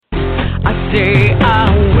say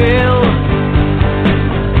I will.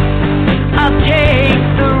 I'll take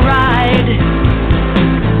the ride,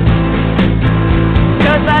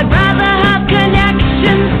 'cause I'd rather have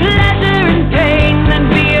connections, pleasure and pain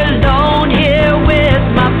than be alone here with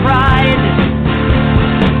my pride.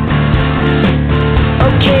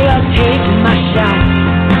 Okay, I'll take my shot.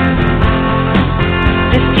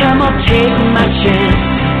 This time I'll take my chance,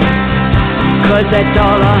 'cause that's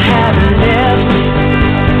all I'll have left.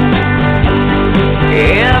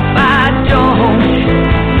 If I don't,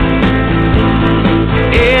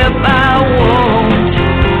 if I won't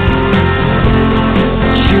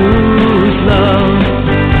choose love,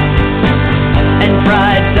 and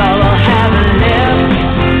pride's all I'll have left.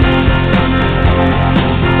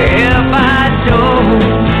 If I don't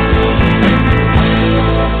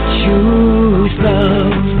choose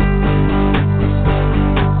love.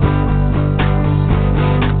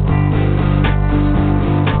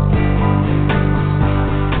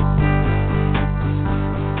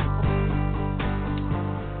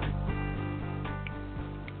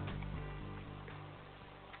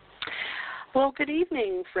 Well, good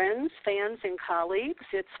evening, friends, fans, and colleagues.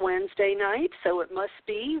 It's Wednesday night, so it must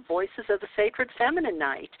be Voices of the Sacred Feminine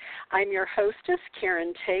night. I'm your hostess,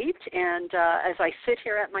 Karen Tate, and as I sit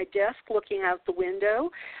here at my desk looking out the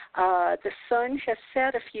window, the sun has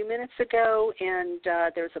set a few minutes ago, and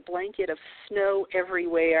there's a blanket of snow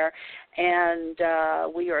everywhere, and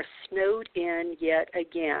we are snowed in yet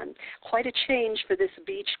again. Quite a change for this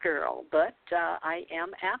beach girl, but I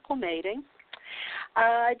am acclimating.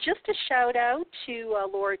 Just a shout out to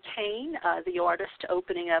Laura Kane, the artist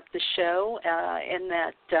opening up the show, and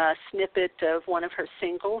that snippet of one of her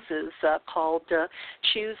singles is called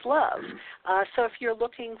Choose Love. So if you're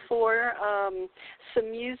looking for some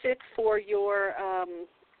music for your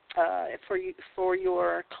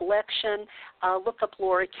collection, look up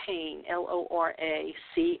Laura Kane, LoraCain.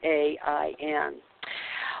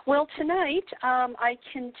 Well, tonight I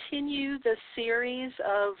continue the series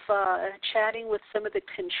of chatting with some of the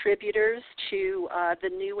contributors to the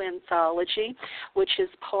new anthology, which is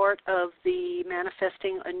part of the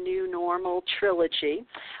Manifesting a New Normal trilogy.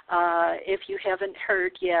 If you haven't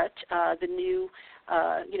heard yet, the new,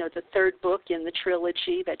 the third book in the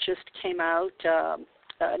trilogy that just came out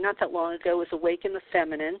not that long ago was Awaken the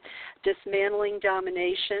Feminine, Dismantling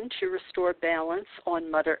Domination to Restore Balance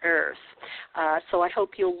on Mother Earth. So I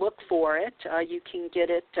hope you'll look for it. You can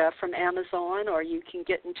get it from Amazon, or you can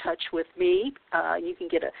get in touch with me. You can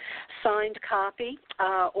get a signed copy,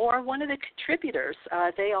 or one of the contributors.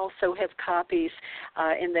 They also have copies,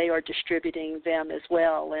 and they are distributing them as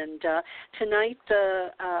well. And tonight,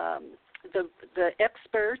 the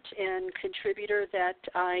expert and contributor that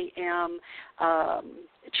I am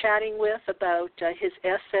chatting with about his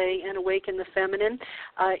essay in Awaken the Feminine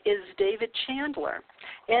is David Chandler.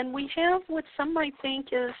 And we have what some might think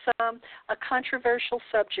is a controversial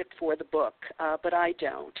subject for the book, but I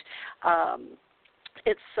don't.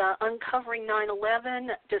 It's Uncovering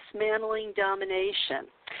 9/11, Dismantling Domination.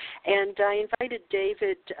 And I invited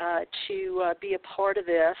David to be a part of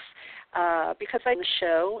this because I'm on the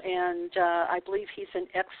show, and I believe he's an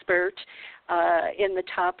expert in the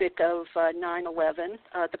topic of 9/11,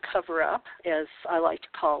 the cover-up, as I like to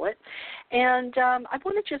call it. And I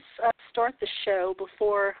want to just start the show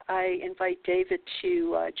before I invite David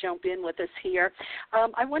to jump in with us here.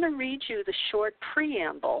 I want to read you the short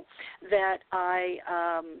preamble that I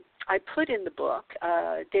put in the book.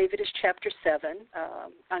 David is Chapter 7,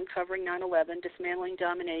 Uncovering 9/11, Dismantling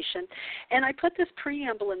Domination. And I put this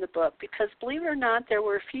preamble in the book because, believe it or not, there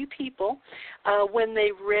were a few people when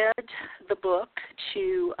they read the book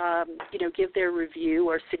to, give their review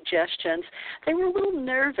or suggestions, they were a little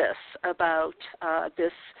nervous about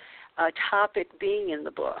this topic being in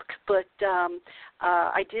the book, but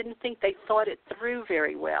I didn't think they thought it through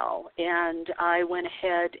very well, and I went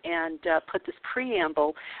ahead and put this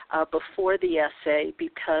preamble before the essay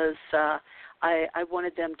because I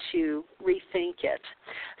wanted them to rethink it.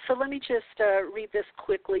 So let me just read this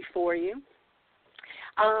quickly for you.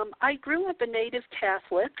 I grew up a native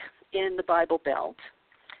Catholic in the Bible Belt.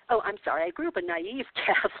 Oh, I'm sorry, I grew up a naive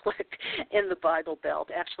Catholic in the Bible Belt,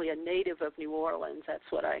 actually a native of New Orleans. That's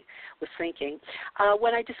what I was thinking.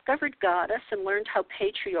 When I discovered Goddess and learned how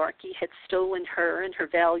patriarchy had stolen her and her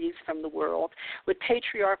values from the world, what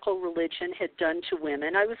patriarchal religion had done to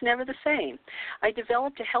women, I was never the same. I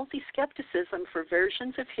developed a healthy skepticism for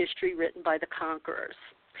versions of history written by the conquerors.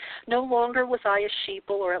 No longer was I a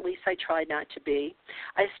sheeple, or at least I tried not to be.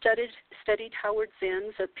 I studied Howard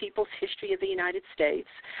Zinn's A People's History of the United States.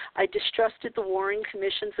 I distrusted the Warren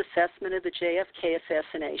Commission's assessment of the JFK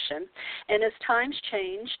assassination. And as times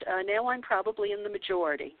changed, now I'm probably in the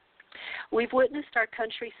majority. We've witnessed our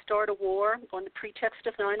country start a war on the pretext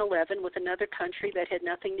of 9/11 with another country that had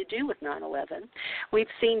nothing to do with 9/11. We've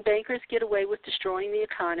seen bankers get away with destroying the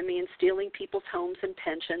economy and stealing people's homes and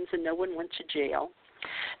pensions, and no one went to jail.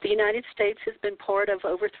 The United States has been part of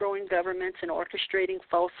overthrowing governments and orchestrating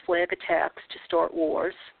false flag attacks to start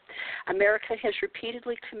wars. America has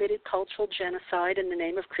repeatedly committed cultural genocide in the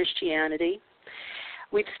name of Christianity.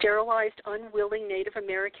 We've sterilized unwilling Native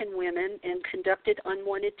American women and conducted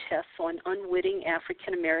unwanted tests on unwitting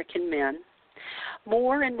African American men.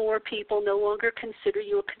 More and more people no longer consider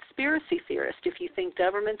you a conspiracy theorist if you think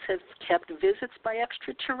governments have kept visits by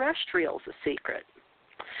extraterrestrials a secret.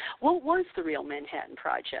 What was the real Manhattan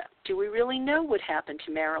Project? Do we really know what happened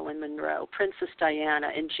to Marilyn Monroe, Princess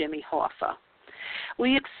Diana, and Jimmy Hoffa?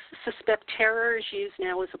 We suspect terror is used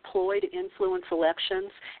now as a ploy to influence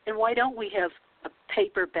elections, and why don't we have a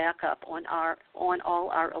paper backup on all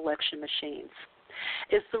our election machines?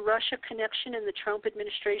 Is the Russia connection in the Trump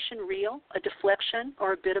administration real, a deflection,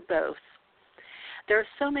 or a bit of both? There are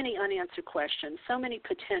so many unanswered questions, so many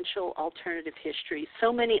potential alternative histories,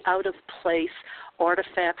 so many out-of-place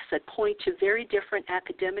artifacts that point to very different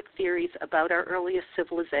academic theories about our earliest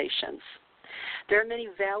civilizations. There are many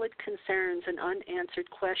valid concerns and unanswered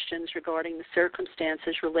questions regarding the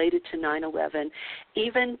circumstances related to 9/11,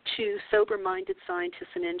 even to sober-minded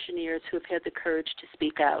scientists and engineers who have had the courage to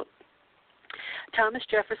speak out. Thomas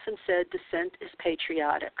Jefferson said, "Dissent is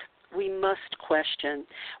patriotic." We must question.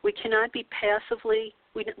 We cannot be passive,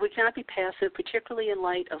 particularly in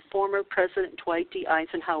light of former President Dwight D.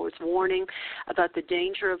 Eisenhower's warning about the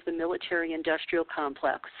danger of the military-industrial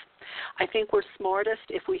complex. I think we're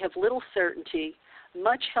smartest if we have little certainty,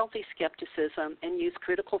 much healthy skepticism, and use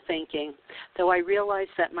critical thinking, though I realize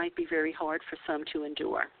that might be very hard for some to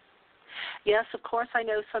endure. Yes, of course, I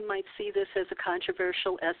know some might see this as a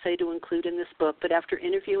controversial essay to include in this book, but after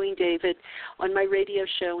interviewing David on my radio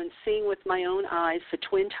show and seeing with my own eyes the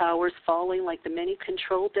Twin Towers falling like the many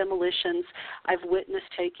controlled demolitions I've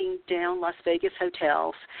witnessed taking down Las Vegas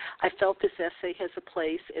hotels, I felt this essay has a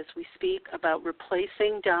place as we speak about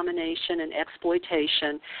replacing domination and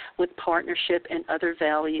exploitation with partnership and other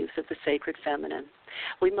values of the sacred feminine.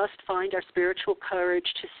 We must find our spiritual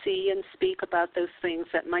courage to see and speak about those things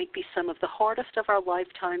that might be some of the hardest of our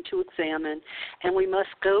lifetime to examine, and we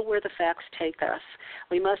must go where the facts take us.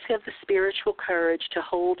 We must have the spiritual courage to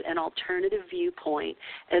hold an alternative viewpoint,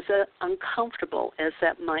 as uncomfortable as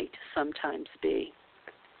that might sometimes be.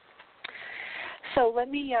 So let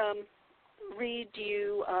me read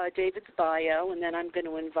you David's bio, and then I'm going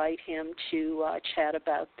to invite him to chat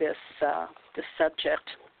about this subject.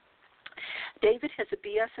 David has a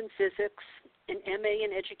BS in physics, an MA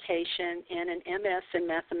in education, and an MS in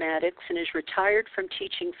mathematics, and is retired from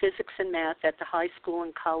teaching physics and math at the high school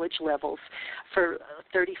and college levels for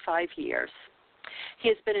 35 years. He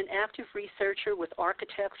has been an active researcher with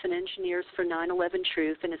architects and engineers for 9/11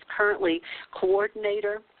 Truth and is currently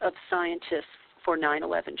coordinator of scientists for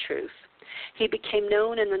 9/11 Truth. He became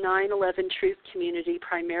known in the 9/11 Truth community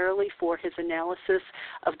primarily for his analysis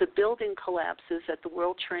of the building collapses at the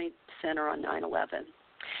World Trade Center on 9/11.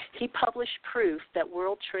 He published proof that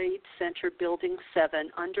World Trade Center Building 7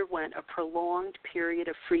 underwent a prolonged period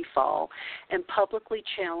of free fall and publicly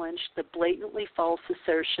challenged the blatantly false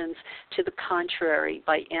assertions to the contrary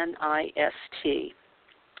by NIST.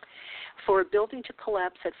 For a building to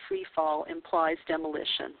collapse at free fall implies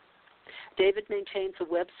demolition. David maintains a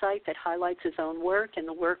website that highlights his own work and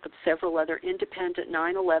the work of several other independent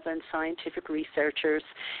 9/11 scientific researchers,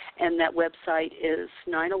 and that website is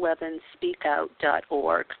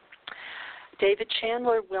 911speakout.org. David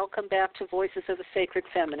Chandler, welcome back to Voices of the Sacred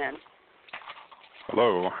Feminine.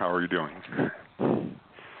 Hello, how are you doing?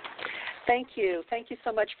 Thank you. Thank you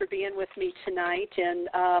so much for being with me tonight and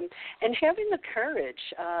having the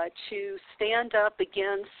courage to stand up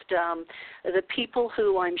against the people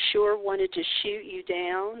who I'm sure wanted to shoot you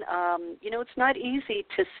down. It's not easy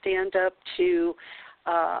to stand up to,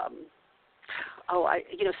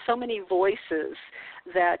 so many voices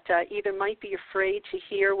that either might be afraid to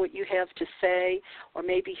hear what you have to say or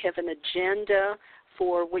maybe have an agenda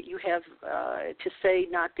for what you have to say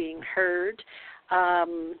not being heard.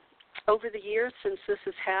 Over the years since this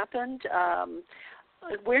has happened,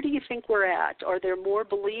 where do you think we're at? Are there more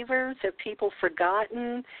believers? Have people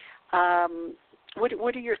forgotten?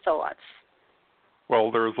 What are your thoughts? Well,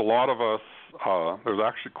 there's a lot of us, there's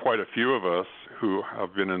actually quite a few of us who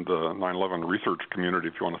have been in the 9/11 research community,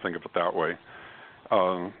 if you want to think of it that way.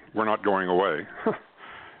 We're not going away.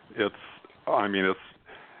 It's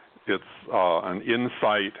an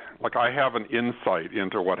insight. Like, I have an insight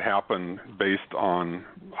into what happened based on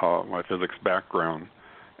my physics background,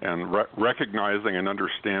 and recognizing and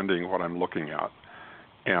understanding what I'm looking at,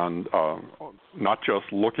 and not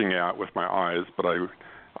just looking at with my eyes, but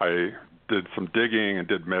I did some digging and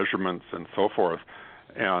did measurements and so forth,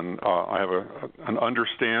 and I have an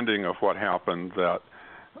understanding of what happened that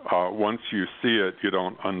once you see it, you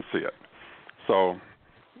don't unsee it. So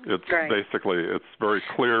it's right. Basically, it's very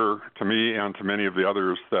clear to me and to many of the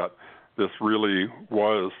others that this really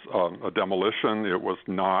was a demolition. It was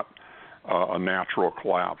not a natural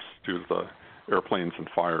collapse due to the airplanes and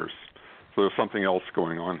fires. So there's something else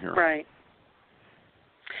going on here. Right.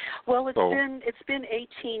 Well, it's been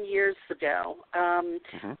 18 years ago.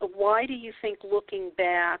 Why do you think, looking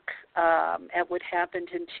back at what happened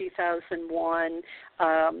in 2001,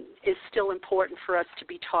 is still important for us to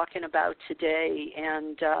be talking about today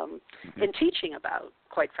and teaching about,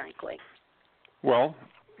 quite frankly? Well,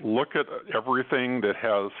 look at everything that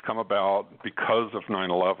has come about because of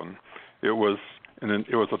 9/11. It was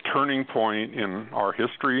a turning point in our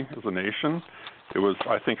history as a nation.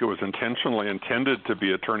 I think it was intentionally intended to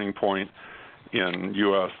be a turning point in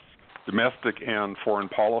U.S. domestic and foreign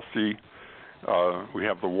policy. We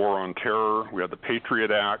have the War on Terror. We had the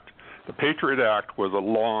Patriot Act. The Patriot Act was a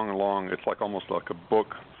long, it's like almost like a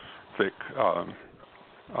book-thick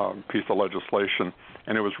piece of legislation,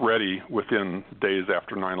 and it was ready within days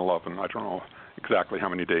after 9/11. I don't know exactly how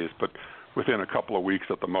many days, but within a couple of weeks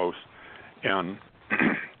at the most. And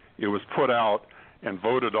it was put out and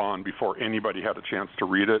voted on before anybody had a chance to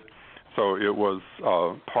read it. So it was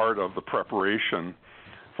part of the preparation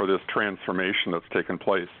for this transformation that's taken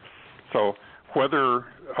place. So whether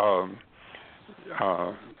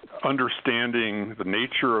understanding the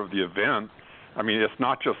nature of the event, I mean, it's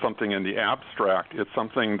not just something in the abstract, it's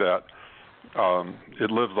something that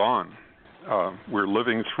it lives on. We're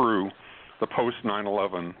living through the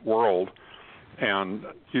post-9/11 world. And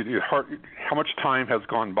how much time has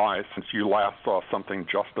gone by since you last saw something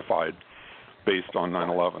justified based on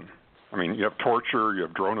 9/11? I mean, you have torture, you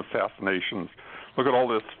have drone assassinations. Look at all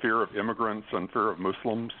this fear of immigrants and fear of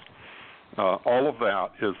Muslims. All of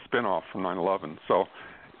that is spin-off from 9/11. So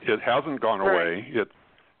it hasn't gone away.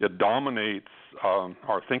 It dominates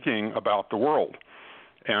our thinking about the world.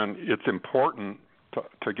 And it's important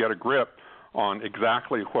to get a grip on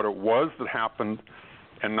exactly what it was that happened,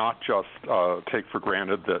 and not just take for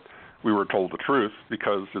granted that we were told the truth,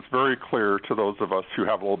 because it's very clear to those of us who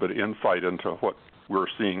have a little bit of insight into what we're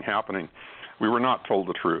seeing happening, we were not told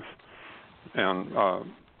the truth. And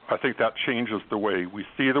I think that changes the way we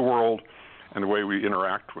see the world and the way we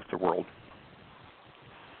interact with the world.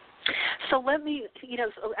 So let me,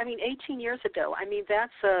 18 years ago,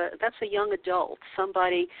 that's a young adult,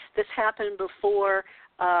 somebody, this happened before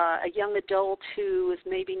a young adult who is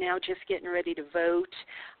maybe now just getting ready to vote.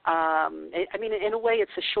 In a way,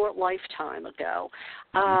 it's a short lifetime ago.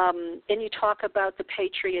 And you talk about the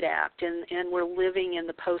Patriot Act, and we're living in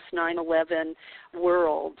the post-9/11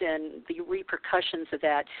 world and the repercussions of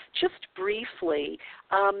that. Just briefly,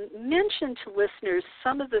 mention to listeners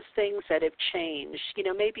some of the things that have changed,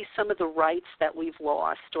 maybe some of the rights that we've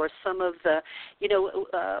lost, or some of the,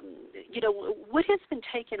 what has been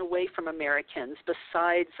taken away from Americans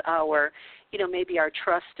besides our, maybe our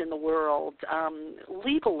trust in the world,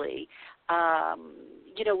 legally.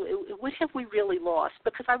 What have we really lost?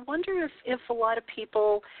 Because I wonder if a lot of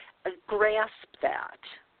people grasp that.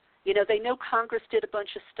 They know Congress did a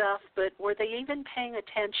bunch of stuff, but were they even paying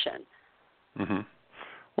attention?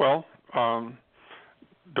 Well,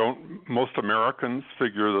 don't most Americans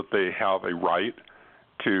figure that they have a right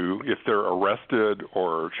to, if they're arrested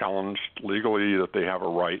or challenged legally, that they have a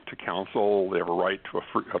right to counsel, they have a right to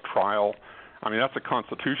a trial? I mean, that's a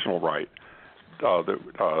constitutional right.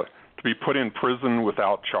 To be put in prison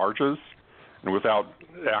without charges and without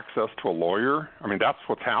access to a lawyer, I mean, that's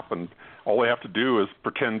what's happened. All they have to do is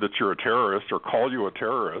pretend that you're a terrorist or call you a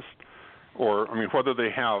terrorist, or, whether they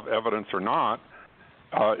have evidence or not,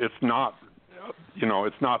 it's not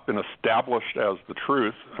been established as the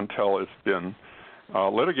truth until it's been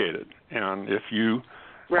litigated. And if you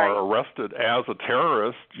are arrested as a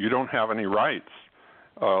terrorist, you don't have any rights.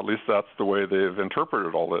 At least that's the way they've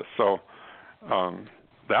interpreted all this. So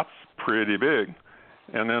that's pretty big.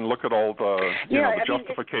 And then look at all the the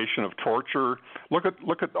justification of torture. Look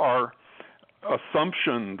at our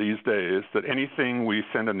assumption these days that anything we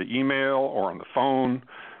send in the email or on the phone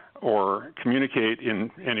or communicate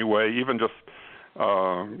in any way, even just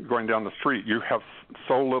going down the street. You have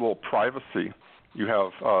so little privacy. You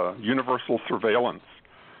have universal surveillance,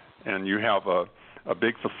 and you have a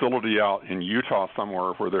big facility out in Utah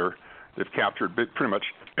somewhere where they've captured pretty much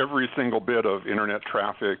every single bit of internet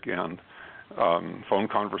traffic and phone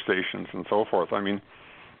conversations and so forth. I mean,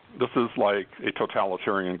 this is like a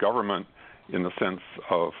totalitarian government in the sense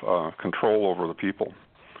of control over the people.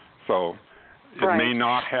 So it may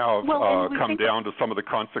not have come down to some of the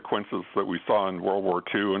consequences that we saw in World War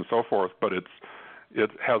II and so forth, but it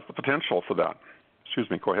has the potential for that. Excuse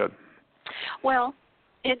me, go ahead. Well,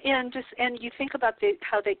 and you think about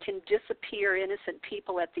how they can disappear innocent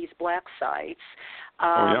people at these black sites.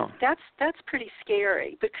 That's pretty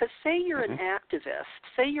scary, because say you're an activist,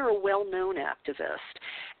 say you're a well-known activist,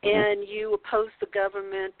 and you oppose the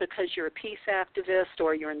government because you're a peace activist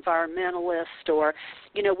or you're environmentalist or,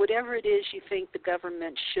 whatever it is you think the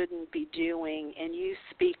government shouldn't be doing, and you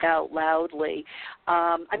speak out loudly.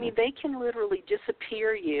 I mean, they can literally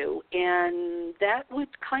disappear you, and that would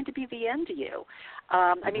kind of be the end of you.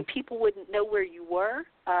 I mean, people wouldn't know where you were.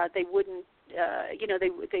 They wouldn't,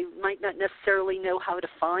 they might not necessarily know how to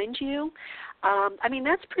find you. I mean,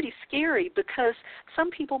 that's pretty scary, because some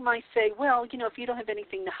people might say, well, if you don't have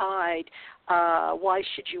anything to hide, why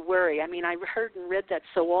should you worry? I mean, I've heard and read that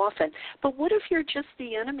so often. But what if you're just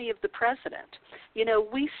the enemy of the president?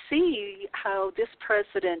 We see how this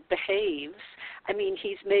president behaves. I mean,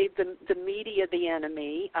 he's made the media the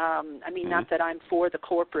enemy. I mean, not that I'm for the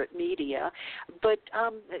corporate media, but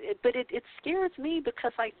it scares me,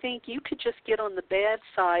 because I think you could just get on the bad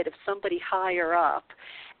side of somebody higher up,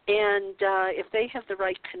 and if they have the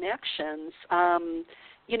right connections,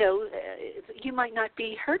 you might not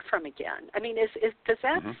be heard from again. I mean, does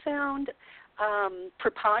that sound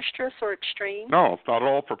preposterous or extreme? No, it's not at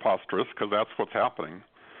all preposterous, because that's what's happening.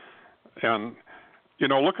 And,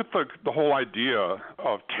 look at the whole idea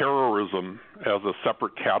of terrorism as a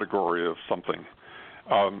separate category of something.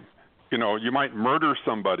 You might murder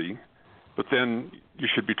somebody, but then you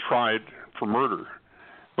should be tried for murder.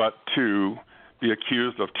 But to be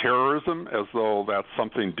accused of terrorism as though that's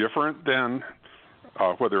something different than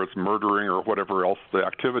whether it's murdering or whatever else the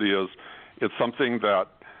activity is, it's something that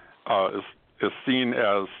is seen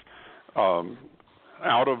as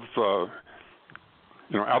out of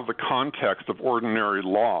the context of ordinary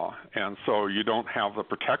law, and so you don't have the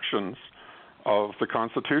protections of the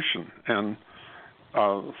Constitution. And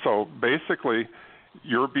so basically,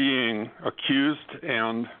 you're being accused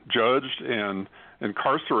and judged and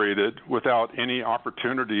incarcerated without any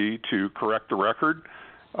opportunity to correct the record.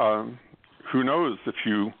 Who knows if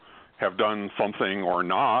you have done something or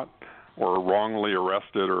not, or wrongly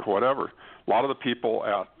arrested or whatever. A lot of the people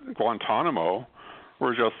at Guantanamo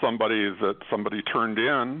were just somebody turned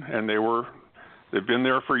in, and they've been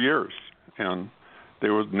there for years, and they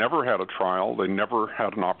never had a trial. They never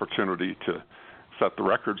had an opportunity to set the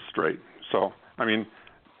record straight. So, I mean,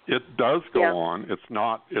 it does go on. It's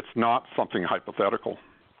not something hypothetical.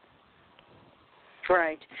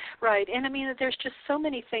 Right. And I mean, there's just so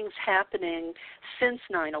many things happening since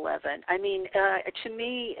 9/11. I mean, to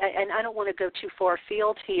me, and I don't want to go too far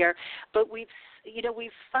afield here, but we've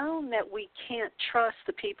found that we can't trust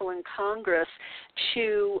the people in Congress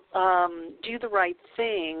to do the right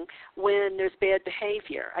thing when there's bad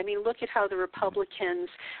behavior. I mean, look at how the Republicans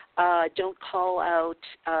don't call out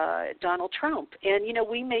Donald Trump. And,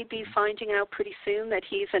 we may be finding out pretty soon that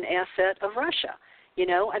he's an asset of Russia.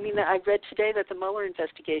 I mean, I read today that the Mueller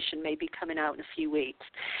investigation may be coming out in a few weeks.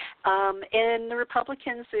 And the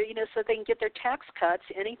Republicans, so they can get their tax cuts,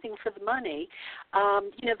 anything for the money.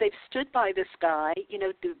 They've stood by this guy,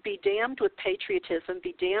 be damned with patriotism,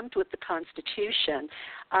 be damned with the Constitution.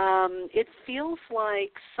 It feels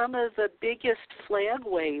like some of the biggest flag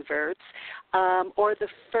wavers are the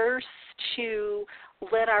first to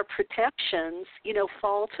let our protections,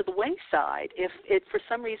 fall to the wayside if for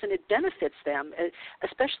some reason it benefits them,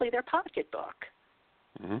 especially their pocketbook.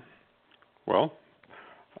 Mm-hmm. Well,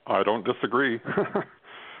 I don't disagree.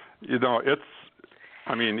 It's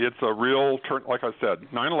a real turn. Like I said,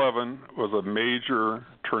 9/11 was a major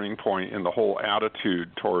turning point in the whole attitude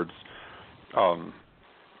towards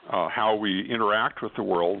how we interact with the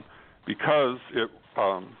world, because it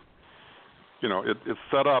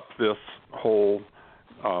set up this whole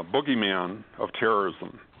boogeyman of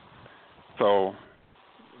terrorism. So,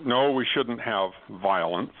 no, we shouldn't have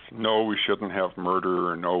violence. No, we shouldn't have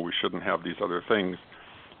murder. Or no, we shouldn't have these other things.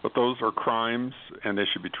 But those are crimes, and they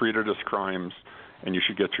should be treated as crimes, and you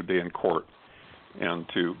should get your day in court. And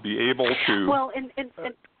to be able to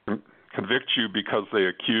convict you because they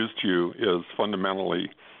accused you is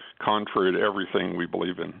fundamentally contrary to everything we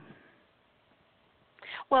believe in.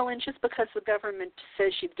 Well, and just because the government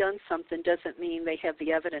says you've done something doesn't mean they have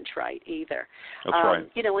the evidence right either. That's right.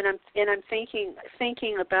 You know, and I'm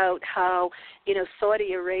thinking about how, you know,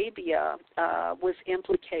 Saudi Arabia was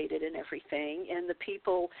implicated in everything, and the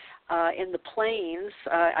people in the planes,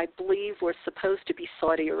 I believe, were supposed to be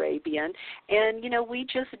Saudi Arabian, and you know, we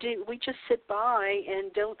just sit by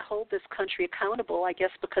and don't hold this country accountable. I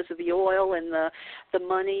guess because of the oil and the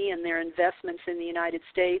money and their investments in the United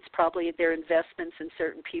States, probably their investments in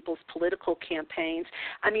certain people's political campaigns.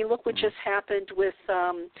 I mean, look what just happened with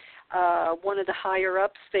one of the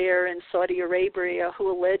higher-ups there in Saudi Arabia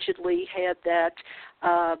who allegedly had that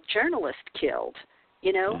journalist killed.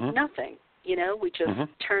 You know, nothing. You know, we just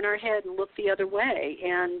turn our head and look the other way.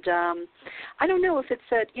 And I don't know if it's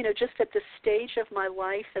that, you know, just at the stage of my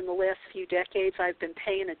life in the last few decades, I've been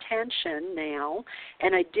paying attention now,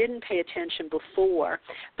 and I didn't pay attention before.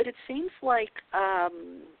 But it seems like,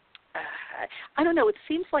 I don't know, it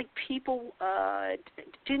seems like people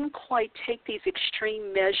didn't quite take these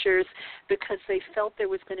extreme measures because they felt there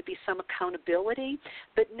was going to be some accountability.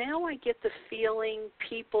 But now I get the feeling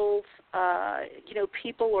people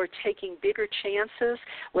are taking bigger chances,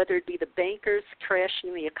 whether it be the bankers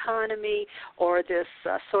crashing the economy or this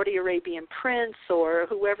Saudi Arabian prince or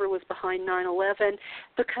whoever was behind 9/11,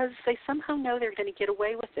 because they somehow know they're going to get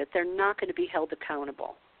away with it. They're not going to be held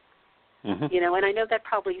accountable. You know, and I know that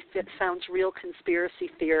probably sounds real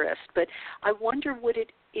conspiracy theorist, but I wonder what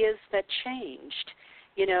it is that changed.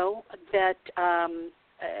 You know, that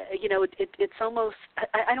you know, it's almost,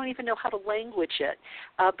 I don't even know how to language it,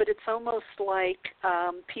 but it's almost like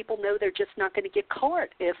people know they're just not going to get caught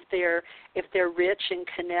if they're rich and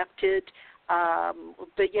connected.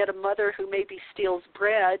 But yet a mother who maybe steals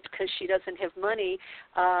bread because she doesn't have money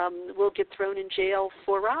will get thrown in jail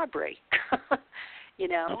for robbery. You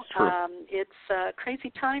know, it's a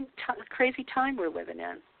crazy time we're living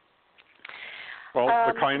in. Well,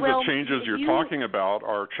 the kinds of changes you're talking about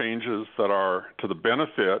are changes that are to the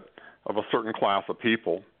benefit of a certain class of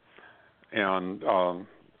people, and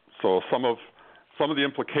so some of the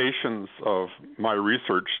implications of my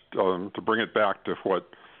research, to bring it back to what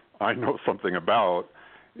I know something about,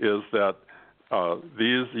 is that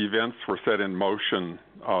these events were set in motion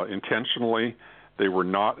intentionally. They were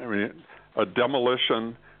not. I mean, a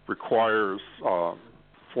demolition requires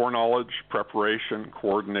foreknowledge, preparation,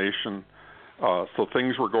 coordination. So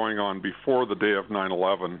things were going on before the day of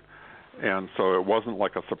 9/11, and so it wasn't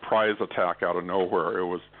like a surprise attack out of nowhere. It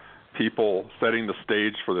was people setting the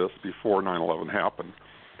stage for this before 9/11 happened,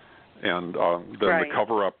 and then the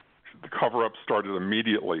cover-up started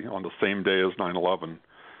immediately on the same day as 9/11.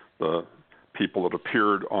 The people that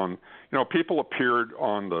appeared on, people appeared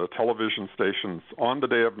on the television stations on the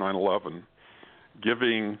day of 9/11,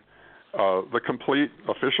 giving the complete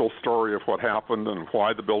official story of what happened and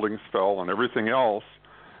why the buildings fell and everything else,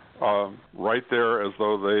 right there, as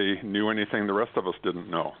though they knew anything the rest of us didn't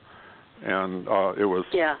know. And it was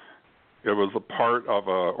a part of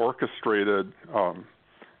an orchestrated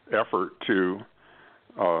effort to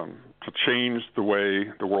change the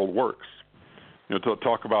way the world works. To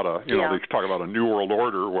talk about they talk about a new world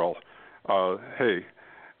order. Well, hey,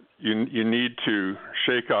 you need to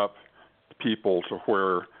shake up people to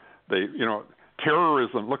where they,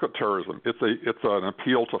 terrorism. Look at terrorism. It's an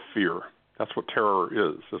appeal to fear. That's what terror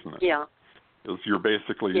is, isn't it? Yeah. Is you're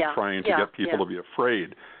basically trying to get people to be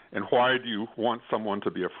afraid. And why do you want someone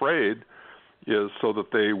to be afraid? Is so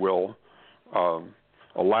that they will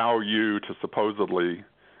allow you to supposedly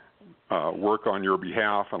work on your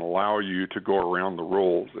behalf and allow you to go around the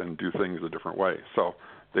rules and do things a different way. So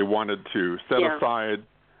they wanted to set aside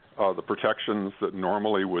the protections that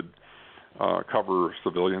normally would cover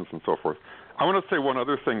civilians and so forth. I want to say one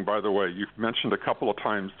other thing, by the way. You've mentioned a couple of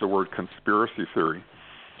times the word conspiracy theory,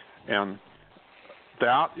 and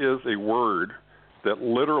that is a word that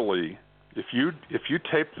literally, if you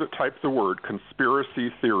type the word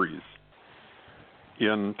conspiracy theories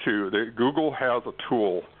into Google has a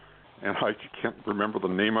tool, and I can't remember the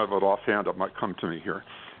name of it offhand. It might come to me here,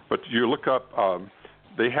 but you look up.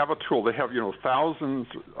 They have a tool. They have thousands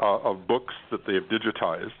of books that they have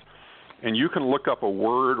digitized, and you can look up a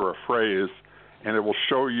word or a phrase, and it will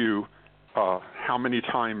show you how many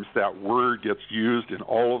times that word gets used in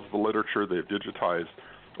all of the literature they've digitized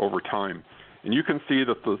over time. And you can see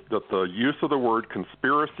that the use of the word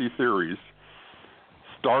conspiracy theories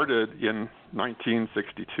started in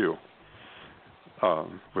 1962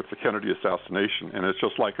 with the Kennedy assassination, and it's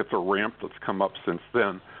just like it's a ramp that's come up since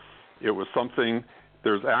then. It was something.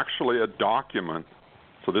 There's actually a document.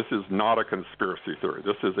 So this is not a conspiracy theory.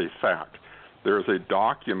 This is a fact. There's a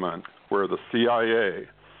document where the CIA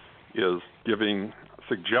is giving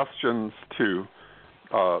suggestions to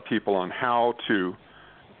people on how to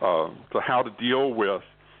deal with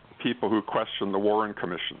people who question the Warren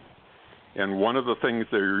Commission. And one of the things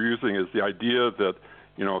they're using is the idea that,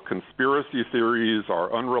 conspiracy theories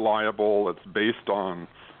are unreliable, it's based on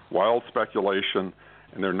wild speculation,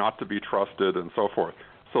 and they're not to be trusted, and so forth.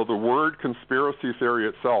 So the word conspiracy theory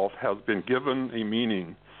itself has been given a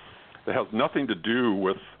meaning that has nothing to do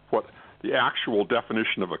with what the actual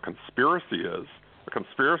definition of a conspiracy is. A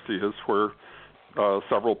conspiracy is where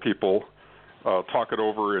several people talk it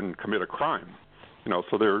over and commit a crime.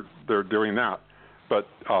 So they're doing that. But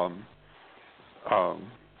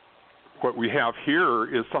what we have here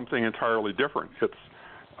is something entirely different. It's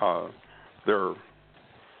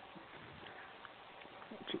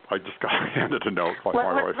I just got handed a note.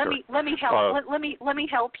 Let me help. Let me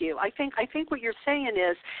help you. I think what you're saying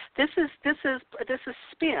is this is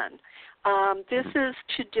spin. This is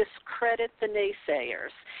to discredit the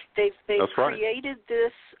naysayers. They've created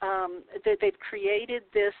this. They've created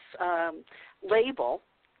this label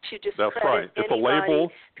to discredit. That's right. It's a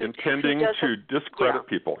label intending to discredit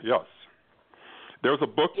people. Yes. There's a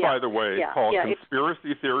book, by the way, called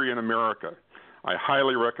Conspiracy Theory in America. I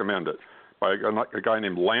highly recommend it, by a guy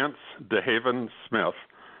named Lance DeHaven Smith,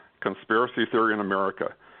 Conspiracy Theory in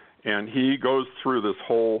America. And he goes through this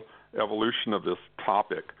whole evolution of this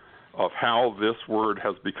topic of how this word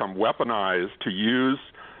has become weaponized to use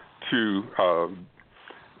to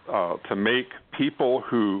make people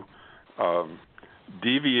who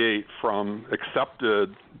deviate from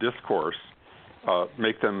accepted discourse,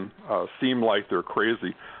 make them seem like they're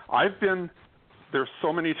crazy. I've been there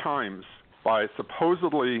so many times by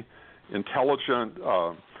supposedly intelligent,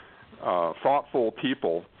 thoughtful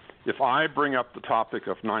people. If I bring up the topic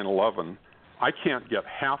of 9/11, I can't get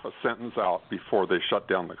half a sentence out before they shut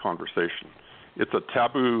down the conversation. It's a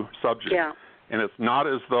taboo subject, and it's not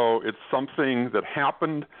as though it's something that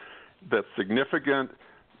happened that's significant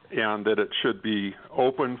and that it should be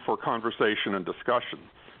open for conversation and discussion.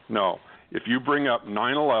 No, if you bring up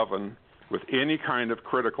 9/11 with any kind of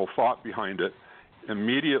critical thought behind it,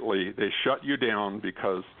 immediately they shut you down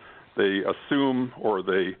because they assume,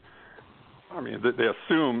 they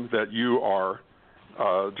assume that you are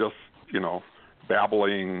just,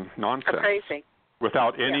 babbling nonsense crazy.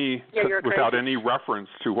 Without any any reference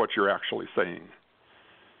to what you're actually saying.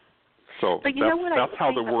 So that's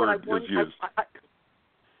how the word is used.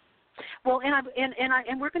 Well,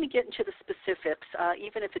 and we're going to get into the specifics,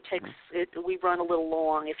 even if it takes we run a little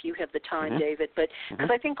long if you have the time, David. But because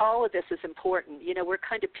I think all of this is important. We're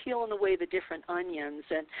kind of peeling away the different onions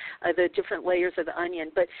and the different layers of the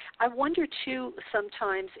onion. But I wonder too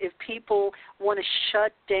sometimes if people want to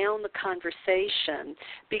shut down the conversation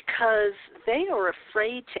because they are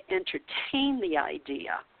afraid to entertain the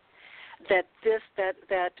idea that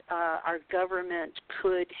our government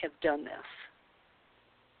could have done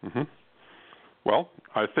this. Well,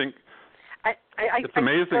 I think it's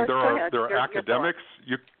amazing. There are academics.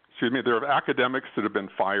 There are academics that have been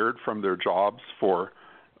fired from their jobs for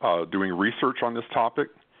doing research on this topic.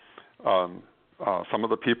 Some of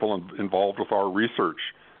the people involved with our research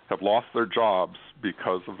have lost their jobs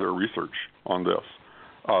because of their research on this.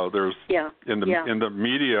 In the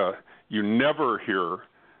media, you never hear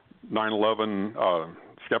 9/11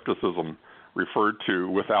 skepticism referred to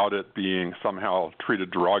without it being somehow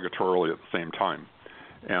treated derogatorily at the same time,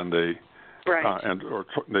 and they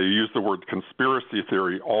use the word conspiracy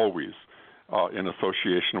theory always in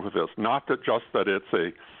association with this. Not that it's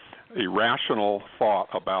a rational thought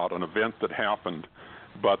about an event that happened,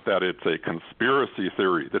 but that it's a conspiracy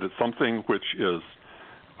theory, that it's something which is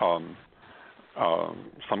some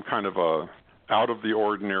kind of a out of the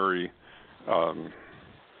ordinary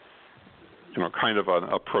kind of an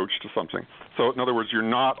approach to something. So in other words, you're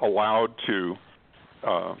not allowed to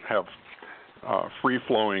have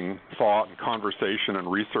free-flowing thought and conversation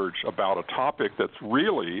and research about a topic that's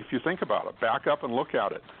really, if you think about it, back up and look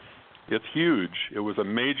at it, it's huge. It was a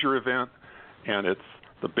major event, and it's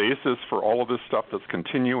the basis for all of this stuff that's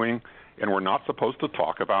continuing, and we're not supposed to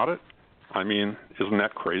talk about it? I mean, isn't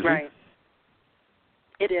that crazy? Right.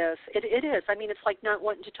 It is. It is. I mean, it's like not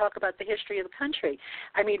wanting to talk about the history of the country.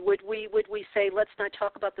 I mean, would we say let's not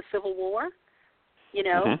talk about the Civil War?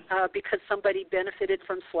 Because somebody benefited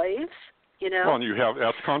from slaves. Well, and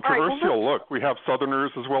that's controversial. Look, we have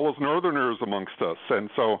Southerners as well as Northerners amongst us, and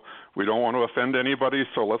so we don't want to offend anybody.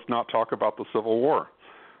 So let's not talk about the Civil War.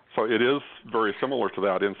 So it is very similar to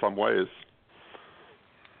that in some ways.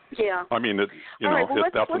 Yeah. I mean,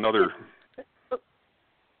 that's another.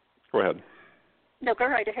 Go ahead. No, go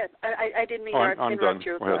right ahead. I didn't mean to interrupt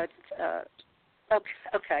your.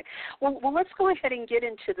 Okay. Well, let's go ahead and get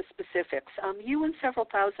into the specifics. You and several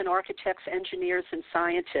thousand architects, engineers, and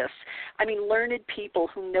scientists, learned people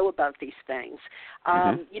who know about these things,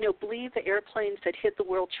 believe the airplanes that hit the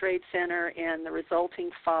World Trade Center and the resulting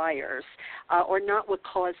fires are not what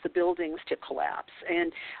caused the buildings to collapse.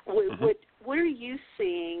 And what are you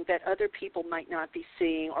seeing that other people might not be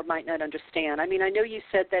seeing or might not understand? I know you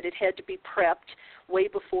said that it had to be prepped way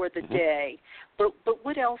before the day, but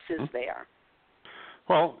what else is there?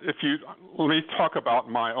 Well, let me talk about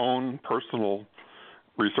my own personal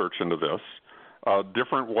research into this.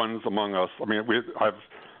 Different ones among us.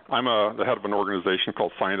 I'm the head of an organization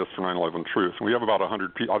called Scientists for 9/11 Truth, and we have about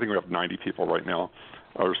 100 people. I think we have 90 people right now,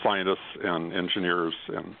 are scientists and engineers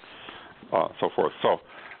and so forth. So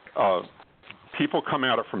people come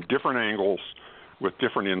at it from different angles with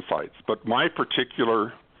different insights. But my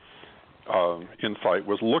particular insight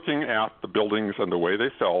was looking at the buildings and the way they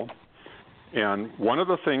fell. And one of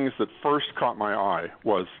the things that first caught my eye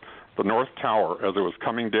was the North Tower, as it was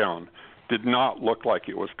coming down, did not look like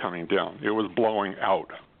it was coming down. It was blowing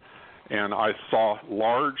out. And I saw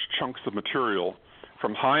large chunks of material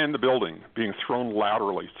from high in the building being thrown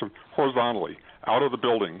laterally, horizontally, out of the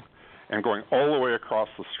building and going all the way across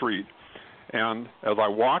the street. And as I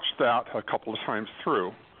watched that a couple of times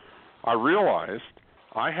through, I realized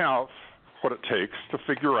I have what it takes to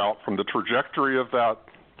figure out from the trajectory of that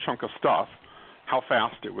chunk of stuff how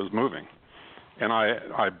fast it was moving. And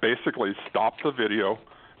I basically stopped the video,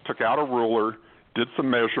 took out a ruler, did some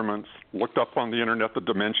measurements, looked up on the internet the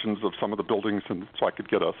dimensions of some of the buildings and so I could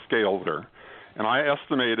get a scale there. And I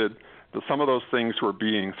estimated that some of those things were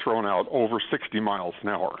being thrown out over 60 miles an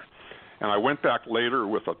hour. And I went back later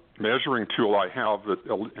with a measuring tool I have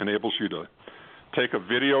that enables you to take a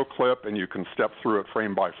video clip and you can step through it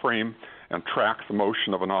frame by frame and track the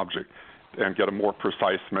motion of an object and get a more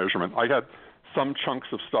precise measurement. I had some chunks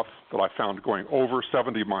of stuff that I found going over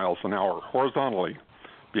 70 miles an hour horizontally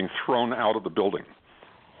being thrown out of the building.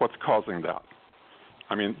 What's causing that?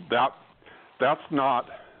 That's not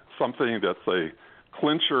something that's a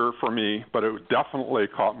clincher for me, but it definitely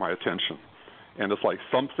caught my attention. And it's like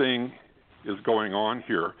something is going on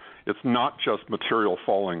here. It's not just material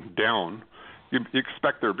falling down. You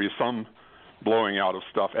expect there to be some blowing out of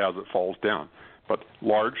stuff as it falls down. But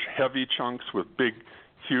large, heavy chunks with big,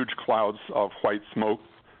 huge clouds of white smoke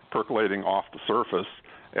percolating off the surface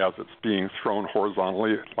as it's being thrown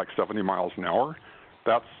horizontally at like 70 miles an hour,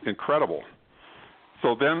 that's incredible.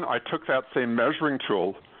 So then I took that same measuring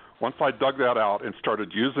tool. Once I dug that out and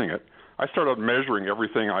started using it, I started measuring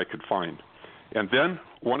everything I could find. And then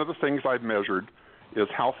one of the things I've measured is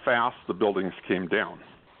how fast the buildings came down.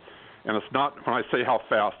 And it's not, when I say how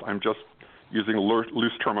fast, I'm just using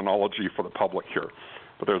loose terminology for the public here.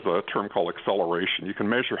 But there's a term called acceleration. You can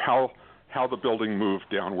measure how the building moved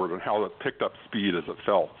downward and how it picked up speed as it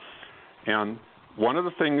fell. And one of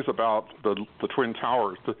the things about the Twin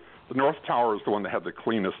Towers, the North Tower is the one that had the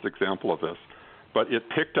cleanest example of this, but it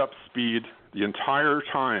picked up speed the entire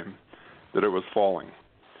time that it was falling.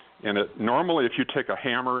 And normally if you take a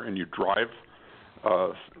hammer and you drive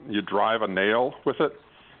a nail with it,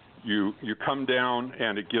 you come down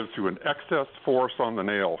and it gives you an excess force on the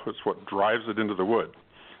nail. It's what drives it into the wood.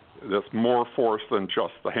 That's more force than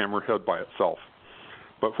just the hammerhead by itself.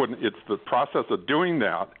 But when it's the process of doing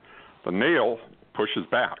that, the nail pushes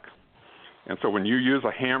back. And so when you use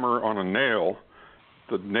a hammer on a nail,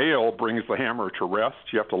 the nail brings the hammer to rest.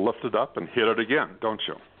 You have to lift it up and hit it again, don't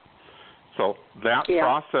you? So that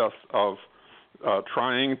process of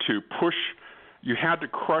trying to push, you had to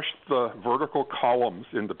crush the vertical columns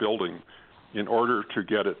in the building in order to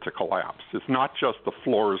get it to collapse. It's not just the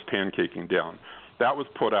floors pancaking down. That was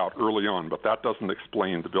put out early on, but that doesn't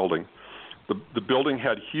explain the building. The building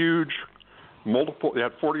had it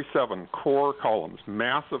had 47 core columns,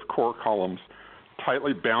 massive core columns,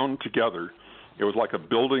 tightly bound together. It was like a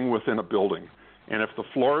building within a building. And if the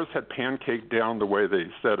floors had pancaked down the way they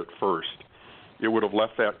said at first, it would have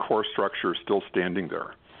left that core structure still standing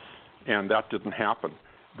there. And that didn't happen.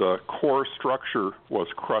 The core structure was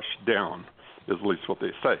crushed down, is at least what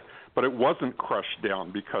they say. But it wasn't crushed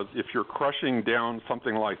down, because if you're crushing down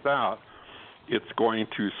something like that, it's going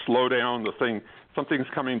to slow down the thing. Something's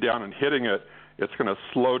coming down and hitting it, it's going to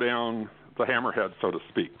slow down the hammerhead, so to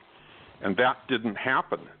speak. And that didn't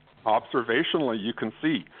happen. Observationally, you can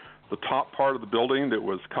see the top part of the building that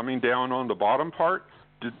was coming down on the bottom part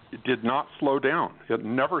did not slow down. It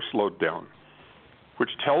never slowed down, which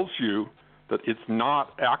tells you that it's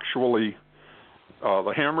not actually,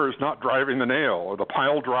 the hammer is not driving the nail, or the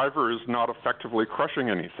pile driver is not effectively crushing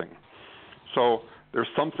anything. So there's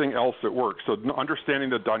something else at work. So understanding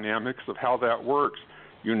the dynamics of how that works,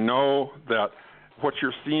 you know that what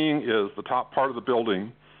you're seeing is the top part of the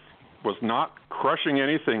building was not crushing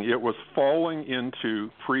anything. It was falling into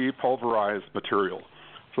pre-pulverized material.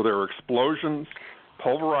 So there were explosions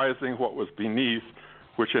pulverizing what was beneath,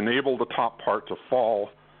 which enabled the top part to fall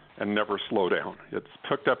and never slow down. It's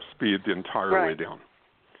picked up speed the entire way down.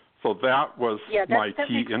 So that was my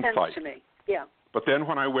key insight. Sense to me. Yeah. But then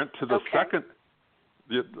when I went to the second,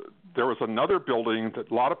 there was another building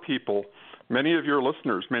that a lot of people, many of your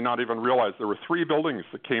listeners may not even realize, there were 3 buildings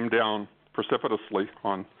that came down precipitously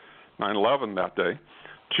on 9/11 that day.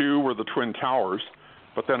 2 were the Twin Towers,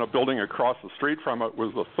 but then a building across the street from it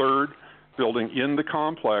was the 3rd building in the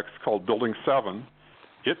complex called Building 7.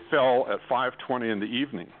 It fell at 5:20 in the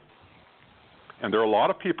evening. And there are a lot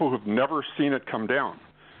of people who've never seen it come down.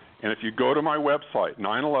 And if you go to my website,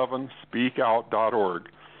 911speakout.org,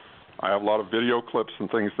 I have a lot of video clips and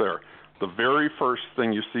things there. The very first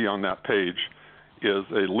thing you see on that page is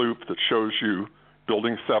a loop that shows you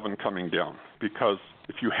Building 7 coming down. Because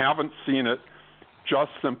if you haven't seen it,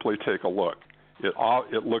 just simply take a look.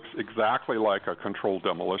 It looks exactly like a controlled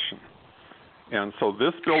demolition. And so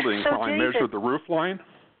this building, when I measured the roof line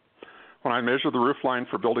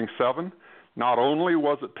for Building 7, not only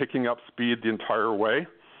was it picking up speed the entire way,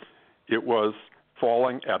 it was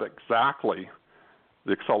falling at exactly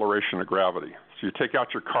the acceleration of gravity. So you take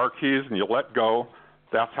out your car keys and you let go,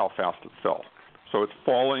 that's how fast it fell. So it's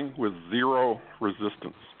falling with zero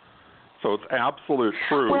resistance. So it's absolute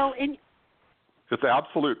proof. It's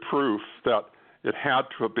absolute proof that it had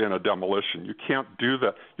to have been a demolition. You can't do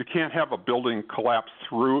that. You can't have a building collapse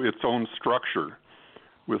through its own structure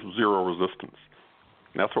with zero resistance.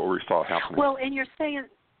 And that's what we saw happening. Well, and you're saying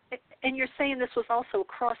this was also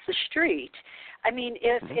across the street. I mean,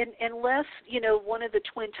 unless one of the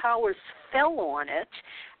Twin Towers fell on it,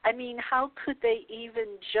 I mean, how could they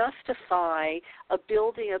even justify a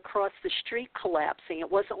building across the street collapsing?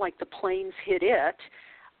 It wasn't like the planes hit it,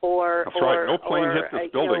 or that's right. No plane hit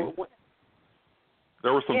this building.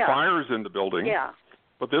 There were some fires in the building. Yeah.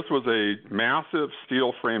 But this was a massive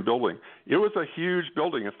steel frame building. It was a huge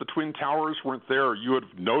building. If the Twin Towers weren't there, you would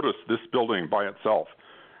have noticed this building by itself.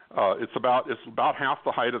 It's about half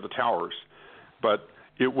the height of the towers, but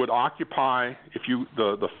it would occupy,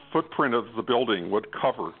 the footprint of the building would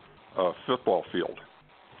cover a football field.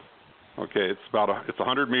 Okay, it's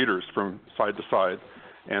 100 meters from side to side,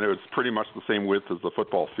 and it's pretty much the same width as the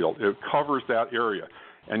football field. It covers that area,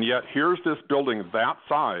 and yet here's this building that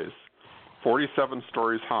size, 47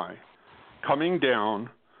 stories high, coming down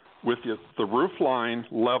with the roof line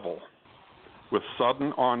level with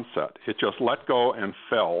sudden onset. It just let go and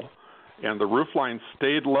fell, and the roof line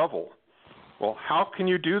stayed level. Well, how can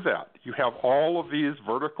you do that? You have all of these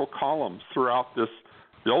vertical columns throughout this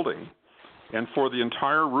building, and for the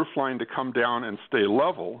entire roof line to come down and stay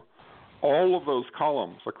level, all of those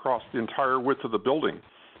columns across the entire width of the building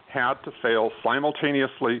had to fail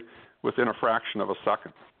simultaneously within a fraction of a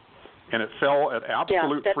second. And it fell at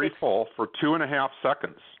absolute free fall for 2.5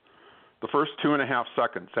 seconds. The first 2.5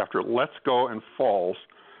 seconds after it lets go and falls,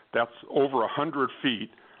 that's over 100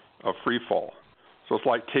 feet of free fall. So it's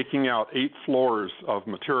like taking out 8 floors of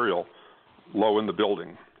material low in the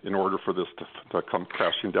building in order for this to come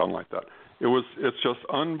crashing down like that. It's just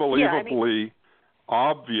unbelievably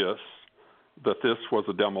obvious that this was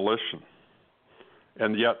a demolition.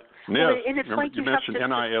 And yet NIST, remember, you mentioned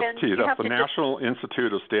NIST, that's the National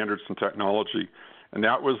Institute of Standards and Technology, and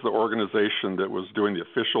that was the organization that was doing the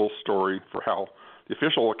official story for the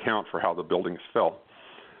official account for how the buildings fell.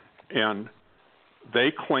 And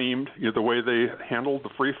they claimed, the way they handled the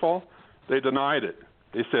free fall, they denied it.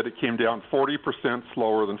 They said it came down 40%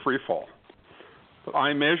 slower than free fall. But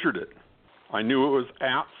I measured it. I knew it was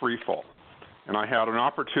at free fall. And I had an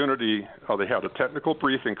opportunity, they had a technical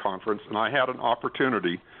briefing conference, and I had an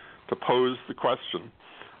opportunity to pose the question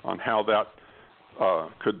on how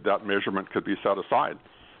that measurement could be set aside.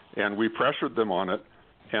 And we pressured them on it,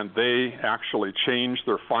 and they actually changed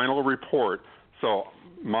their final report. So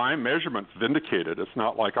my measurement's vindicated. It's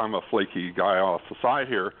not like I'm a flaky guy off the side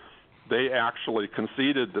here. They actually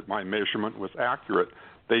conceded that my measurement was accurate.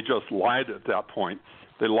 They just lied at that point.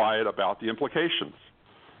 They lied about the implications.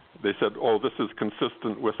 They said, this is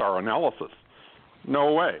consistent with our analysis.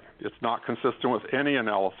 No way. It's not consistent with any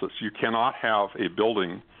analysis. You cannot have a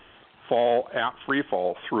building fall at free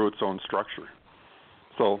fall through its own structure.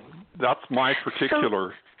 So that's my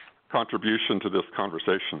particular contribution to this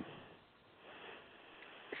conversation.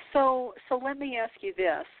 So let me ask you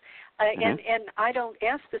this. And I don't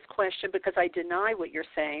ask this question because I deny what you're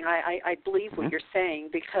saying. I believe what you're saying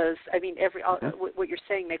because, I mean, what you're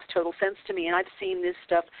saying makes total sense to me, and I've seen this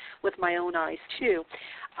stuff with my own eyes, too.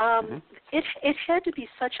 It had to be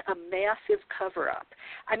such a massive cover-up.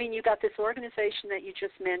 I mean, you got this organization that you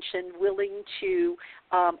just mentioned willing to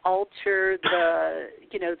alter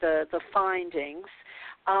the findings.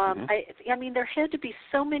 I mean, there had to be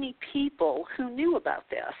so many people who knew about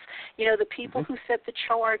this. You know, the people who set the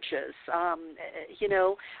charges. I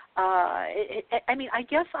mean, I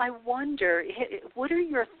guess I wonder, what are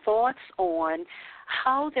your thoughts on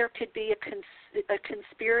how there could be a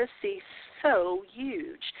conspiracy so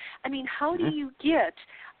huge? I mean, how do you get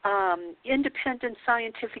independent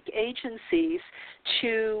scientific agencies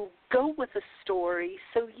to go with a story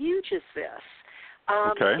so huge as this?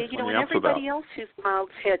 And everybody else whose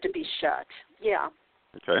mouths had to be shut. Yeah.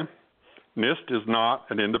 Okay. NIST is not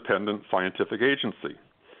an independent scientific agency.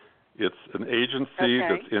 It's an agency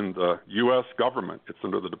that's in the U.S. government. It's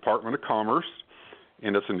under the Department of Commerce,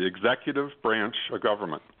 and it's in the executive branch of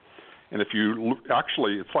government. And if you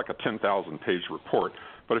actually, it's like a 10,000-page report.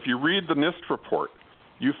 But if you read the NIST report,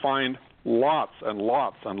 you find lots and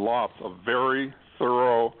lots and lots of very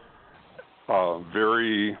thorough,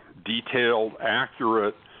 very detailed,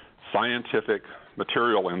 accurate, scientific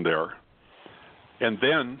material in there. And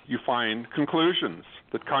then you find conclusions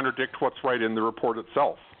that contradict what's right in the report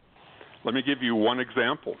itself. Let me give you one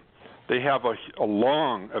example. They have a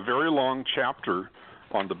very long chapter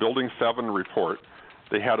on the Building 7 report.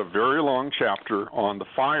 They had a very long chapter on the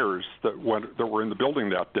fires that were in the building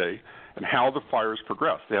that day and how the fires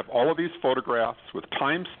progressed. They have all of these photographs with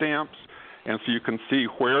time stamps, and so you can see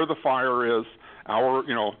where the fire is,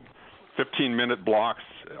 15-minute blocks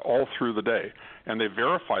all through the day. And they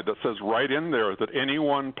verified that says right in there that any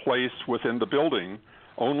one place within the building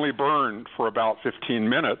only burned for about 15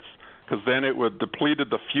 minutes because then it would depleted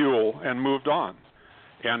the fuel and moved on.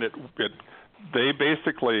 And they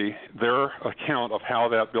basically, their account of how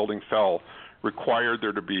that building fell required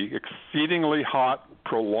there to be exceedingly hot,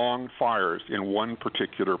 prolonged fires in one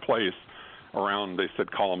particular place around, they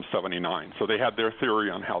said, column 79. So they had their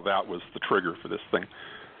theory on how that was the trigger for this thing.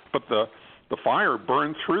 But the fire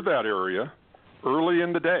burned through that area early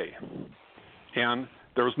in the day, and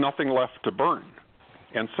there was nothing left to burn.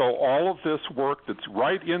 And so all of this work that's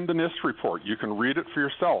right in the NIST report, you can read it for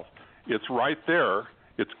yourself. It's right there.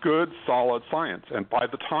 It's good, solid science. And by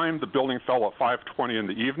the time the building fell at 5:20 in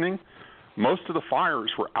the evening, most of the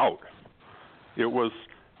fires were out. It was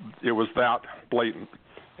that blatant.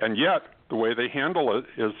 And yet, the way they handle it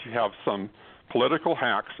is you have some political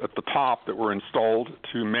hacks at the top that were installed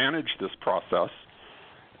to manage this process.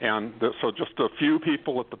 And so just a few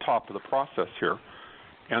people at the top of the process here.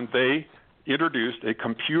 And they introduced a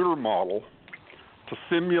computer model to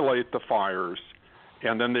simulate the fires,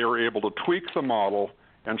 and then they were able to tweak the model,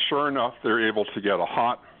 and sure enough, they're able to get a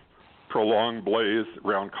hot, prolonged blaze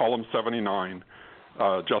around column 79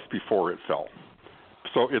 just before it fell.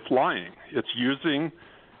 So it's lying. It's using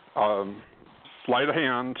sleight of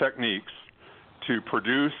hand techniques to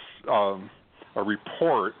produce a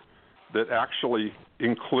report that actually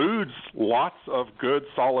includes lots of good,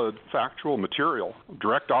 solid, factual material,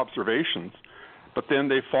 direct observations, but then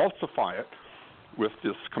they falsify it with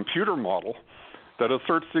this computer model that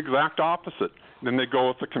asserts the exact opposite. Then they go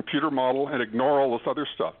with the computer model and ignore all this other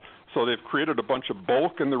stuff. So they've created a bunch of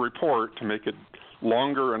bulk in the report to make it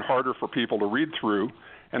longer and harder for people to read through,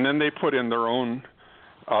 and then they put in their own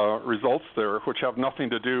results there, which have nothing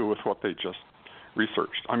to do with what they just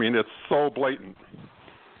researched. I mean, it's so blatant.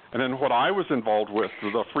 And then what I was involved with,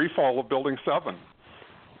 the free fall of Building 7,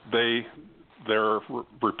 their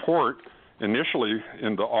report initially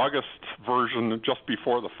in the August version, just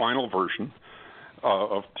before the final version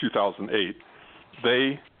of 2008,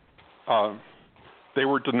 they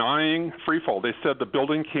were denying free fall. They said the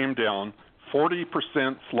building came down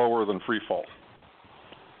 40% slower than free fall.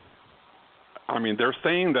 I mean, they're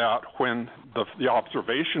saying that when the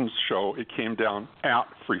observations show it came down at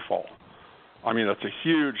free fall. I mean, that's a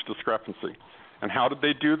huge discrepancy. And how did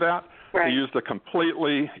they do that? Right. They used a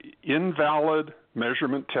completely invalid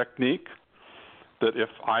measurement technique that if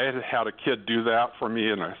I had had a kid do that for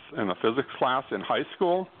me in a physics class in high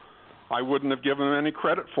school, I wouldn't have given them any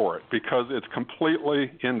credit for it because it's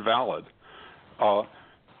completely invalid.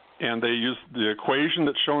 And they used the equation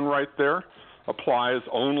that's shown right there applies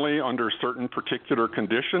only under certain particular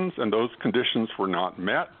conditions, and those conditions were not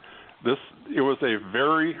met. It was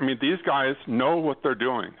these guys know what they're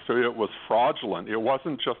doing, so it was fraudulent. It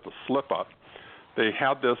wasn't just a slip-up. They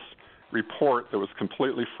had this report that was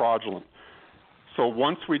completely fraudulent. So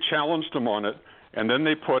once we challenged them on it, and then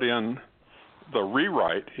they put in the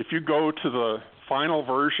rewrite. If you go to the final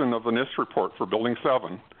version of the NIST report for Building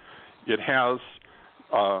 7, it has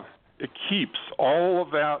it keeps all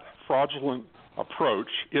of that fraudulent approach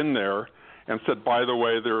in there and said, by the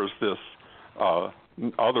way, there's this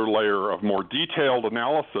other layer of more detailed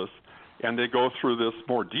analysis, and they go through this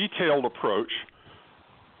more detailed approach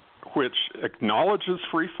which acknowledges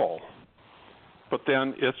free fall, but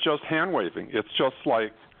then it's just hand-waving. It's just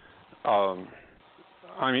like,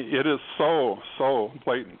 it is so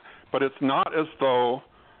blatant. But it's not as though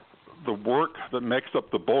the work that makes up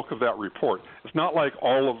the bulk of that report, it's not like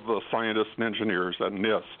all of the scientists and engineers at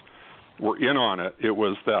NIST were in on it. It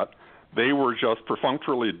was that they were just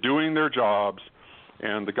perfunctorily doing their jobs,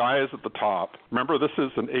 and the guys at the top, remember this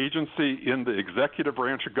is an agency in the executive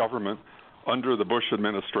branch of government under the Bush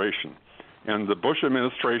administration, and the Bush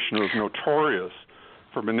administration was notorious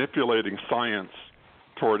for manipulating science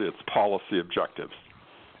toward its policy objectives.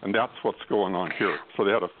 And that's what's going on here. So they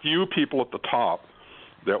had a few people at the top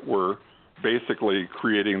that were basically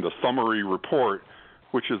creating the summary report,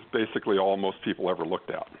 which is basically all most people ever looked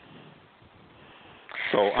at.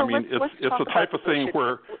 So it's the type of thing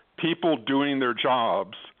where people doing their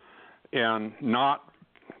jobs and not,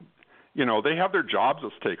 they have their jobs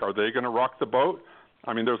at stake. Are they going to rock the boat?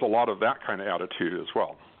 There's a lot of that kind of attitude as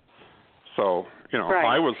well. So, right.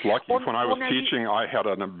 I was lucky when I was teaching. I had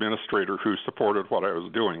an administrator who supported what I was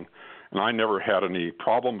doing, and I never had any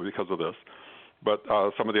problem because of this. But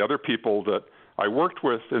some of the other people that I worked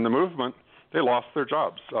with in the movement, they lost their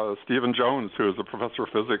jobs. Stephen Jones, who is a professor of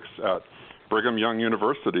physics at Brigham Young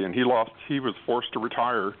University, and he was forced to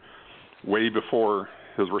retire way before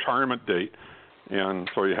his retirement date, and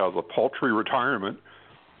so he has a paltry retirement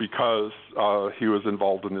because he was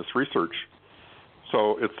involved in this research.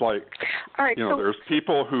 So it's like, right, there's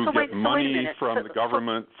people who get money from the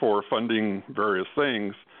government for funding various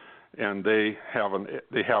things, and they have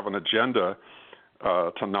an agenda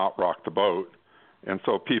to not rock the boat. And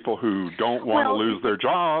so people who don't want to lose their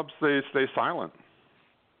jobs, they stay silent.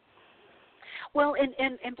 Well,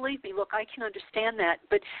 and believe me, look, I can understand that,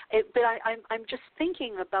 but I'm just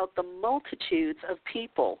thinking about the multitudes of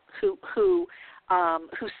people who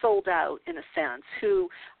sold out in a sense, who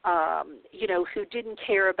didn't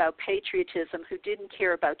care about patriotism, who didn't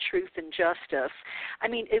care about truth and justice.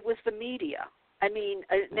 It was the media.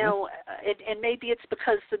 Now, and maybe it's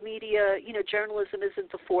because the media, journalism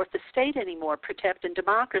isn't the fourth estate anymore, protecting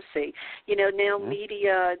democracy. Now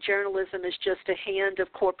media journalism is just a hand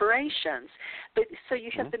of corporations. But so you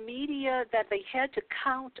have the media that they had to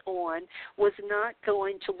count on was not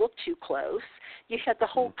going to look too close. You had the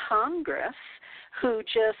whole Congress who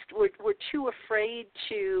just were too afraid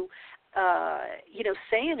to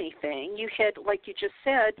say anything. You had, like you just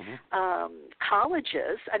said,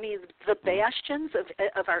 colleges. The bastions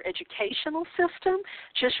of our educational system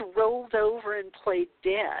just rolled over and played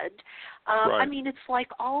dead. Right. It's like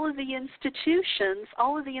all of the institutions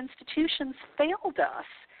failed us.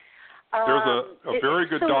 There's a very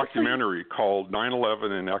good documentary called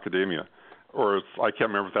 9/11 in Academia, or I can't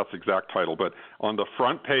remember if that's the exact title, but on the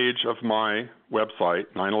front page of my website,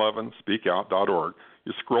 911speakout.org,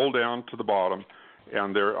 you scroll down to the bottom,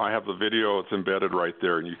 and there I have the video. It's embedded right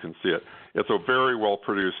there, and you can see it. It's a very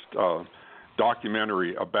well-produced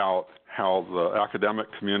documentary about how the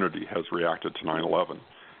academic community has reacted to 9/11.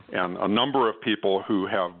 And a number of people who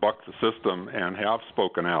have bucked the system and have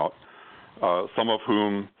spoken out, some of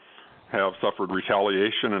whom have suffered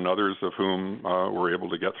retaliation and others of whom were able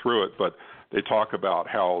to get through it. But they talk about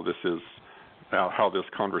how this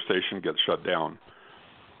conversation gets shut down.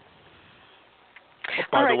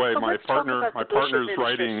 By the way, my partner's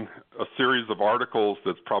writing a series of articles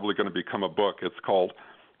that's probably going to become a book. It's called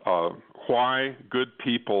Why Good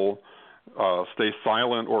People Stay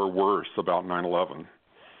Silent or Worse About 9/11.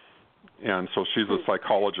 And so she's a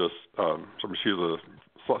psychologist, she's a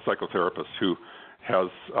psychotherapist who has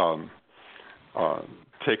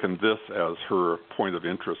taken this as her point of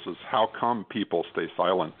interest, is how come people stay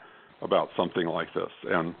silent about something like this.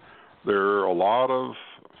 And there are a lot of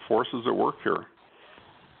forces at work here.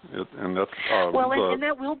 And that's and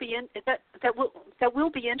that will be that will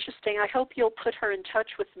be interesting. I hope you'll put her in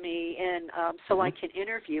touch with me, and so I can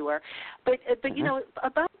interview her. But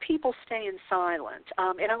about people staying silent,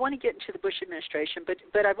 and I want to get into the Bush administration,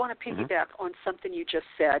 but I want to piggyback on something you just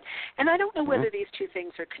said. And I don't know whether these two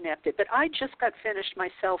things are connected, but I just got finished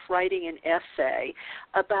myself writing an essay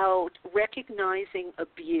about recognizing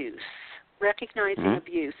abuse.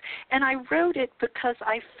 And I wrote it because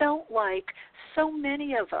I felt like so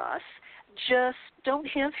many of us just don't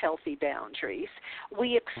have healthy boundaries.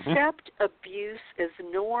 We accept abuse as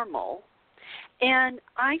normal, And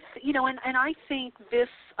I think this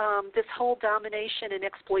this whole domination and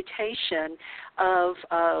exploitation of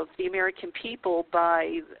the American people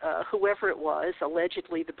by whoever it was,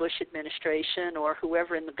 allegedly the Bush administration or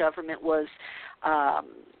whoever in the government was,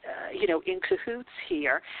 in cahoots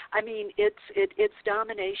here. I mean, it's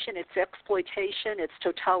domination, it's exploitation, it's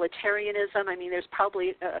totalitarianism. I mean, there's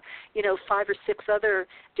probably 5 or 6 other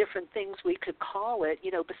different things we could call it,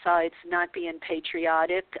 besides not being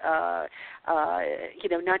patriotic,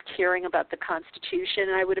 not caring about the Constitution.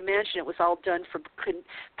 And I would imagine it was all done for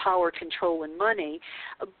power, control, and money.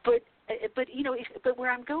 But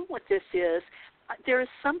where I'm going with this is there is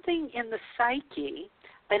something in the psyche,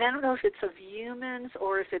 and I don't know if it's of humans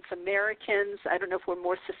or if it's Americans. I don't know if we're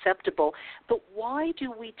more susceptible. But why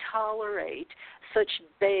do we tolerate such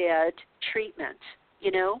bad treatment?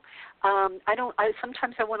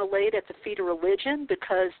 Sometimes I want to lay it at the feet of religion,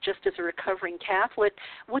 because just as a recovering Catholic,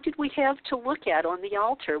 what did we have to look at on the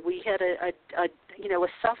altar? We had a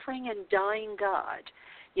suffering and dying God.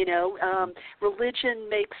 Religion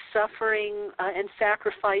makes suffering and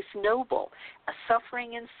sacrifice noble.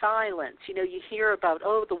 Suffering in silence. You hear about,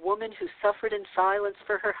 the woman who suffered in silence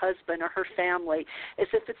for her husband or her family, as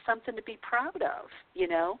if it's something to be proud of,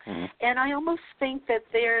 Mm-hmm. And I almost think that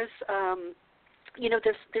there's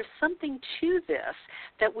something to this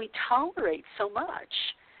that we tolerate so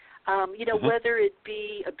much. Mm-hmm. Whether it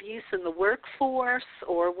be abuse in the workforce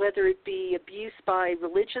or whether it be abuse by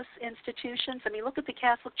religious institutions. I mean, look at the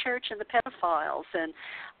Catholic Church and the pedophiles and,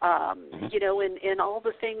 mm-hmm. and all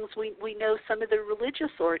the things we know some of the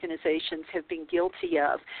religious organizations have been guilty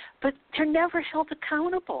of. But they're never held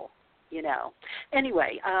accountable,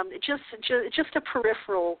 Anyway, just a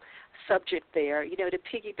peripheral subject there, to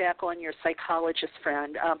piggyback on your psychologist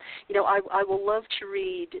friend. I will love to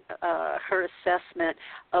read her assessment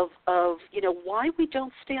of why we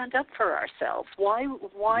don't stand up for ourselves, why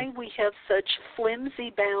we have such flimsy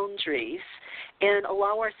boundaries and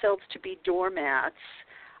allow ourselves to be doormats.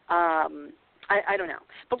 I don't know,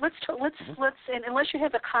 but let's and unless you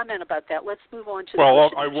have a comment about that, let's move on to.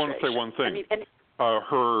 Well, I want to say one thing.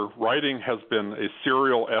 Her writing has been a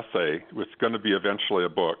serial essay. It's going to be eventually a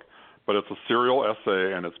book, but it's a serial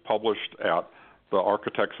essay, and it's published at the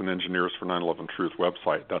Architects and Engineers for 9/11 Truth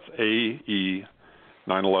website. That's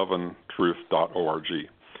ae911truth.org,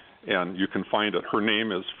 and you can find it. Her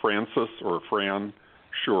name is Frances or Fran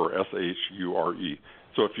Shure, Shure.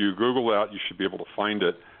 So if you Google that, you should be able to find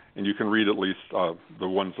it, and you can read at least the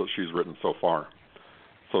ones that she's written so far.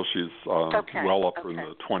 So she's well up in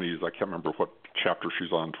the 20s. I can't remember what chapter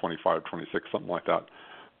she's on, 25, 26, something like that.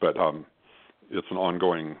 But it's an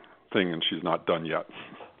ongoing thing, and she's not done yet.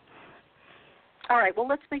 All right. Well,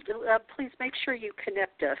 please make sure you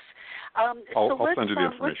connect us. I'll send you the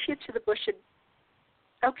information. Let's get to the Bush.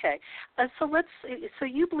 Okay. So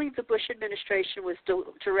you believe the Bush administration was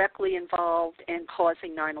directly involved in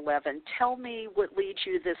causing 9/11. Tell me what leads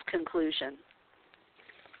you to this conclusion.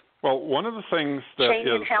 Well, one of the things that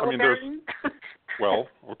there's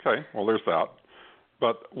that.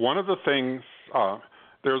 But one of the things,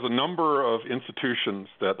 there's a number of institutions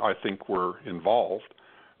that I think were involved.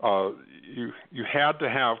 You had to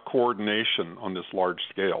have coordination on this large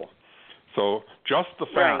scale. So just the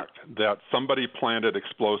fact that somebody planted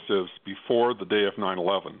explosives before the day of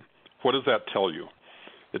 9/11, what does that tell you?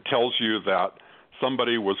 It tells you that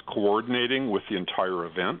somebody was coordinating with the entire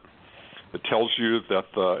event. It tells you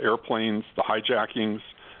that the airplanes, the hijackings,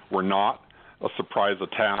 were not a surprise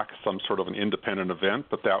attack, some sort of an independent event,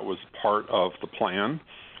 but that was part of the plan.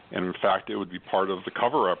 And in fact, it would be part of the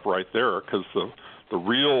cover-up right there, because the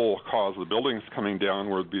real cause of the buildings coming down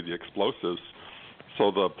would be the explosives.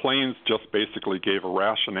 So the planes just basically gave a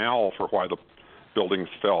rationale for why the buildings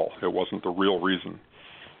fell. It wasn't the real reason.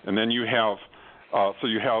 And then you have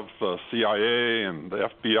the CIA and the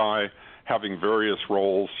FBI having various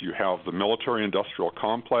roles. You have the military-industrial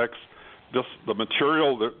complex. The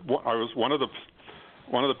material that I was one of the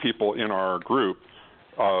people in our group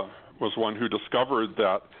was one who discovered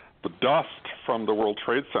that the dust from the World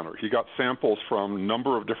Trade Center. He got samples from a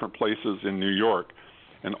number of different places in New York,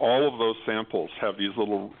 and all of those samples have these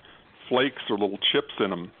little flakes or little chips in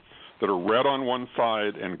them that are red on one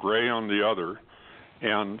side and gray on the other.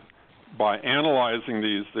 And by analyzing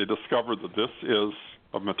these, they discovered that this is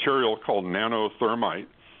a material called nanothermite,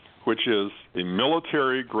 which is a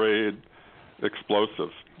military-grade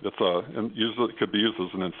explosive. It could be used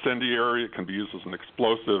as an incendiary, it can be used as an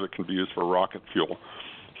explosive, it can be used for rocket fuel.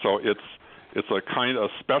 So it's a kind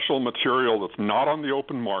of special material that's not on the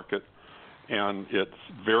open market, and it's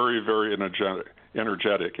very, very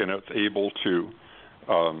energetic, and it's able to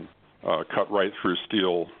cut right through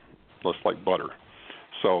steel just like butter.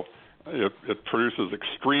 So it produces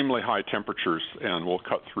extremely high temperatures and will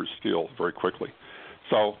cut through steel very quickly.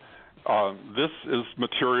 So this is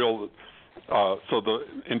material. So the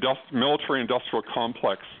military-industrial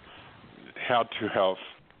complex had to have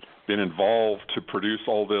been involved to produce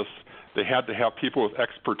all this. They had to have people with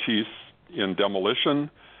expertise in demolition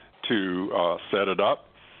to set it up.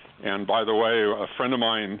 And by the way, a friend of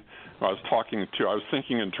mine I was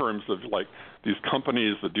thinking in terms of like these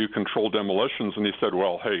companies that do controlled demolitions, and he said,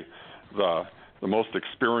 well, hey, the most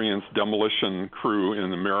experienced demolition crew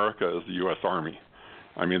in America is the U.S. Army.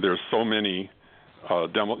 I mean, there's so many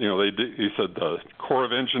he said the Corps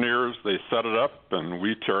of Engineers, they set it up and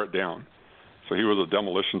we tear it down. So he was a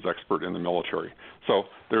demolitions expert in the military. So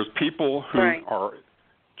there's people who are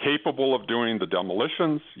capable of doing the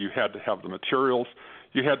demolitions. You had to have the materials.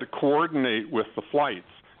 You had to coordinate with the flights.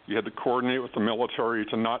 You had to coordinate with the military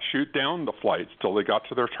to not shoot down the flights till they got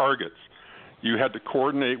to their targets. You had to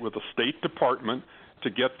coordinate with the State Department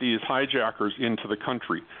to get these hijackers into the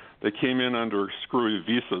country. They came in under screwy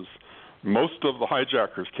visas. Most of the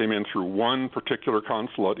hijackers came in through one particular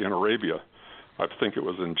consulate in Arabia. I think it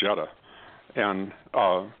was in Jeddah. And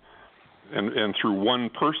through one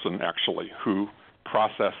person, actually, who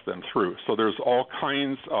processed them through. So there's all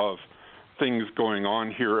kinds of things going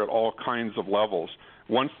on here at all kinds of levels.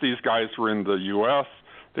 Once these guys were in the U.S.,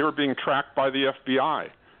 they were being tracked by the FBI.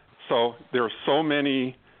 So there are so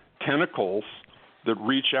many tentacles that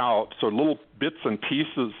reach out, so little bits and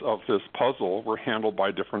pieces of this puzzle were handled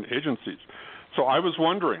by different agencies. So I was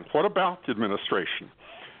wondering, what about the administration?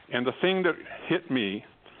 And the thing that hit me,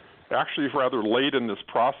 actually rather late in this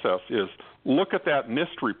process, is look at that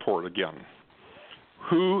NIST report again.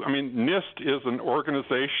 NIST is an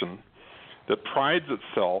organization that prides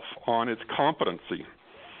itself on its competency.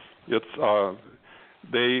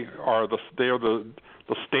 They are the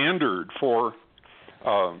standard for.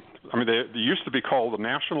 They used to be called the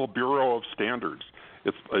National Bureau of Standards.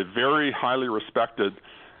 It's a very highly respected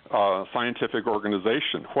scientific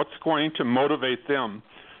organization. What's going to motivate them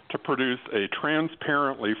to produce a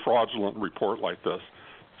transparently fraudulent report like this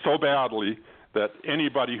so badly that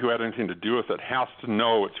anybody who had anything to do with it has to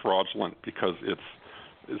know it's fraudulent because it's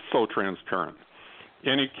so transparent?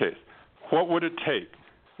 In any case, what would it take?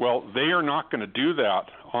 Well, they are not going to do that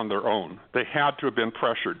on their own. They had to have been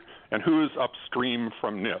pressured. And who is upstream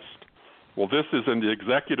from NIST? Well, this is in the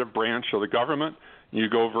executive branch of the government. You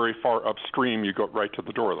go very far upstream, you go right to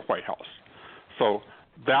the door of the White House. So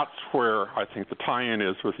that's where I think the tie-in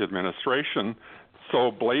is with the administration.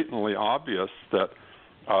 So blatantly obvious that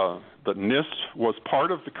NIST was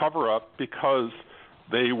part of the cover-up because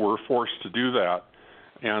they were forced to do that,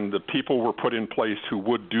 and the people were put in place who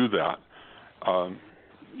would do that.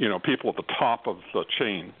 People at the top of the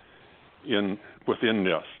chain within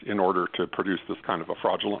NIST in order to produce this kind of a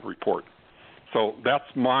fraudulent report. So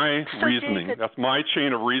that's my reasoning. David, that's my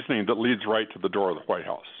chain of reasoning that leads right to the door of the White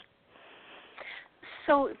House.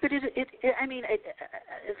 So, but this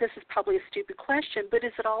is probably a stupid question, but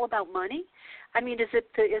is it all about money? Is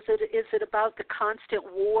it about the constant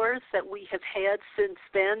wars that we have had since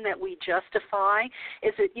then that we justify?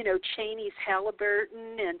 Is it, Cheney's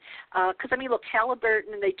Halliburton? And because, look,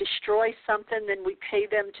 Halliburton, they destroy something, then we pay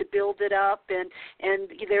them to build it up, and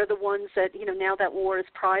they're the ones that, now that war is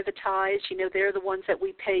privatized, they're the ones that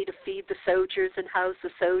we pay to feed the soldiers and house the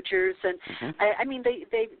soldiers. And,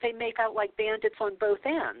 they make out like bandits on both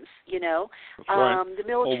ends, That's right. The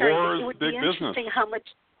military, war is it would big be interesting business. how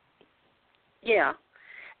much. Yeah.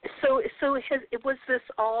 So was this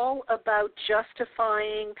all about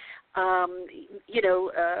justifying, the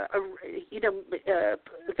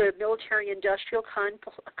military-industrial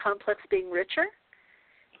complex being richer?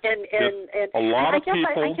 And a lot of people.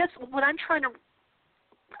 I guess what I'm trying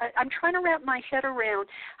to wrap my head around,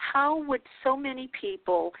 how would so many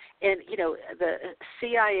people, and the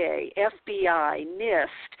CIA, FBI, NIST,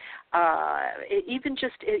 even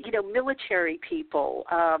just military people,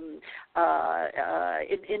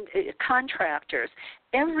 contractors,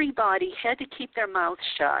 everybody had to keep their mouths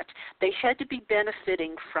shut. They had to be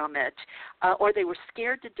benefiting from it, or they were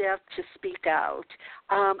scared to death to speak out.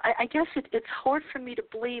 I guess it's hard for me to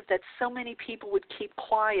believe that so many people would keep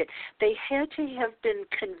quiet. They had to have been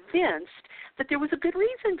convinced that there was a good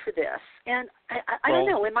reason for this. And I don't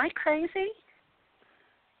know, am I crazy?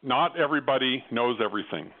 Not everybody knows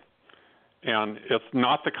everything. And it's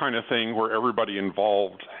not the kind of thing where everybody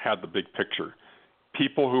involved had the big picture.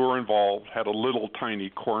 People who were involved had a little tiny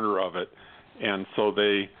corner of it, and so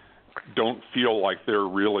they don't feel like they're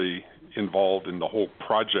really involved in the whole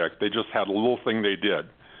project. They just had a little thing they did.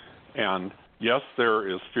 And yes, there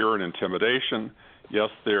is fear and intimidation. Yes,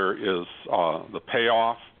 there is the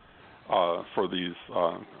payoff for these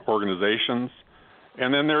organizations.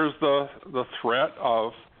 And then there's the threat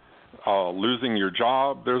of losing your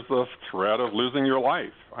job. There's the threat of losing your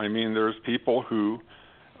life. I mean, there's people who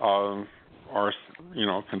are,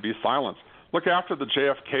 can be silenced. Look, after the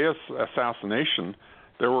JFK assassination,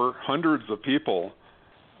 there were hundreds of people.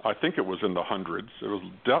 I think it was in the hundreds. It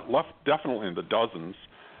was definitely in the dozens,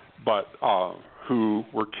 but who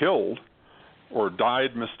were killed or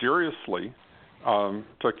died mysteriously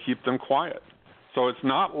to keep them quiet. So it's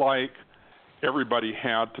not like everybody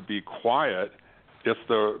had to be quiet.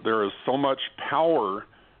 There is so much power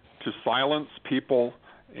to silence people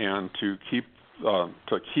and to keep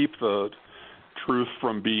the truth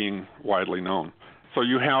from being widely known. So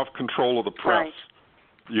you have control of the press. Right.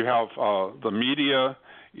 You have the media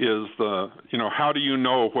is how do you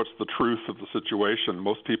know what's the truth of the situation?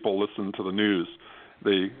 Most people listen to the news.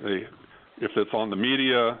 If it's on the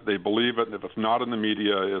media, they believe it, and if it's not in the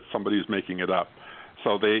media, it's somebody's making it up.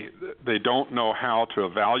 So they don't know how to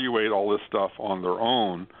evaluate all this stuff on their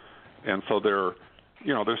own, and so they're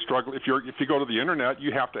struggling. If you go to the internet,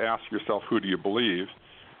 you have to ask yourself, who do you believe?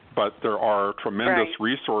 But there are tremendous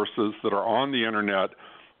resources that are on the internet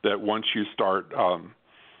that once you start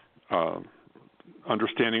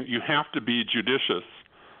understanding, you have to be judicious,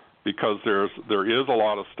 because there is a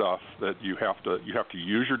lot of stuff that you have to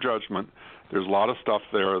use your judgment. There's a lot of stuff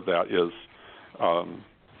there that is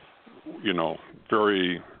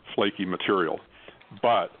very flaky material.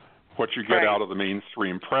 But what you get out of the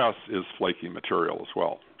mainstream press is flaky material as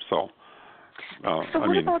well. So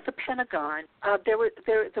what about the Pentagon?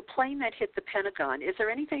 The plane that hit the Pentagon. Is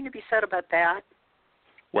there anything to be said about that?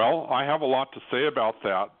 Well, I have a lot to say about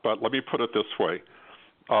that, but let me put it this way.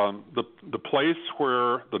 The place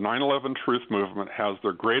where the 9/11 Truth Movement has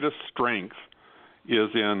their greatest strength is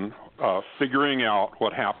in figuring out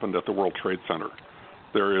what happened at the World Trade Center.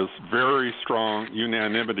 There is very strong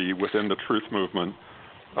unanimity within the Truth Movement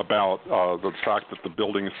about the fact that the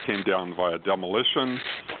buildings came down via demolition,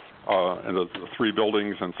 and the 3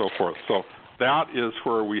 buildings and so forth. So that is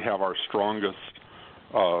where we have our strongest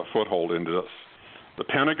foothold into this. The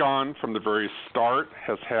Pentagon, from the very start,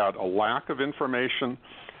 has had a lack of information,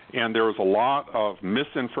 and there was a lot of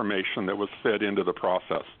misinformation that was fed into the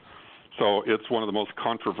process. So it's one of the most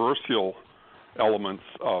controversial elements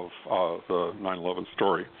of the 9/11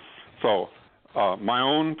 story. So my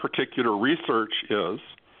own particular research is,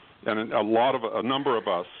 and a number of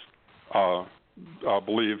us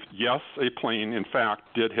believe, yes, a plane, in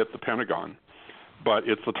fact, did hit the Pentagon. But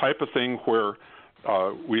it's the type of thing where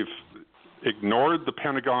we've ignored the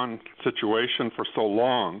Pentagon situation for so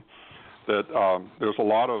long that there's a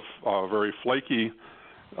lot of very flaky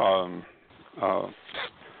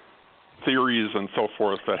theories and so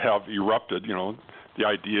forth that have erupted. The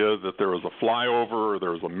idea that there was a flyover, or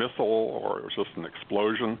there was a missile, or it was just an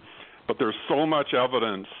explosion. But there's so much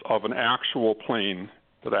evidence of an actual plane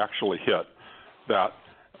that actually hit that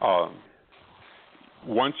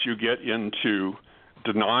once you get into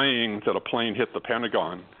denying that a plane hit the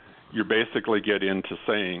Pentagon, you basically get into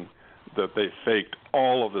saying that they faked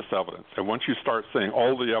all of this evidence. And once you start saying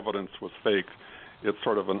all the evidence was fake, it's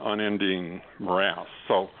sort of an unending morass.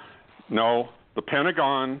 So, no, the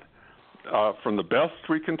Pentagon, from the best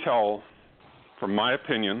we can tell, from my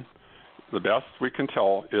opinion, the best we can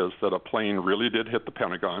tell is that a plane really did hit the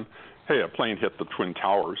Pentagon. Hey, a plane hit the Twin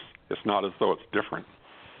Towers. It's not as though it's different.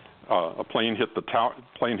 A plane hit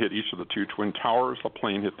plane hit each of the 2 Twin Towers. A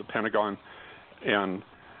plane hit the Pentagon. And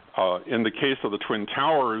in the case of the Twin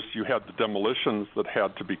Towers, you had the demolitions that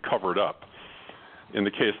had to be covered up. In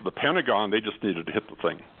the case of the Pentagon, they just needed to hit the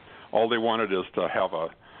thing. All they wanted is to have a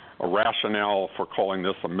rationale for calling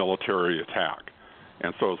this a military attack.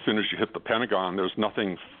 And so as soon as you hit the Pentagon, there's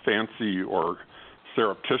nothing fancy or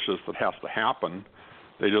surreptitious that has to happen.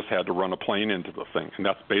 They just had to run a plane into the thing. And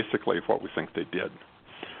that's basically what we think they did.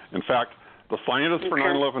 In fact, the Scientists for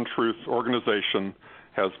 9/11 Truth organization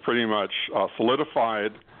has pretty much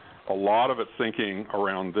solidified a lot of its thinking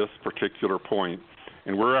around this particular point.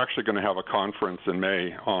 And we're actually going to have a conference in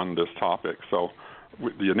May on this topic. So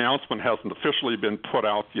the announcement hasn't officially been put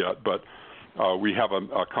out yet, but we have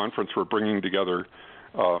a conference. We're bringing together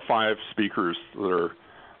 5 speakers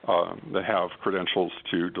that have credentials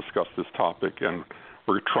to discuss this topic. And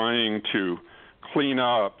we're trying to clean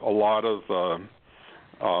up a lot of the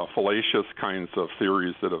fallacious kinds of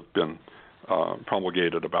theories that have been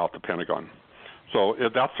promulgated about the Pentagon. So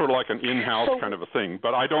that's sort of like an in-house kind of a thing.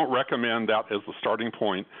 But I don't recommend that as the starting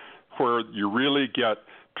point. Where you really get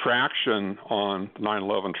traction on the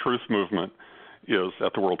 9/11 Truth Movement is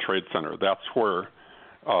at the World Trade Center. That's where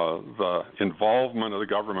the involvement of the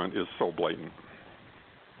government is so blatant.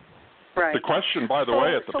 Right. The question, by the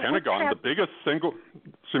way, at the Pentagon, the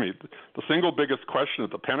single biggest question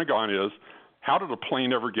at the Pentagon is, how did a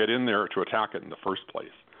plane ever get in there to attack it in the first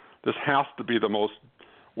place? This has to be the most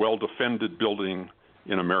well-defended building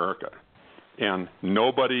in America. And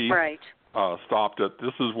nobody stopped it.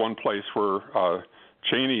 This is one place where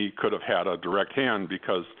Cheney could have had a direct hand,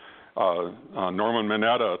 because Norman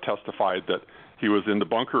Mineta testified that he was in the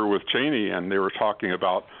bunker with Cheney, and they were talking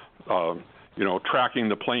about, tracking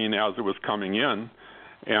the plane as it was coming in.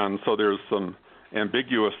 And so there's some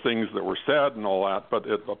ambiguous things that were said and all that, but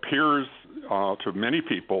it appears to many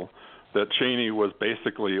people that Cheney was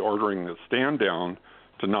basically ordering the stand down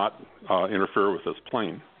to not interfere with this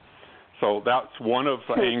plane. So that's one of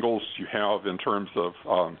the angles you have in terms of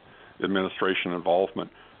administration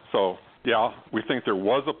involvement. So, yeah, we think there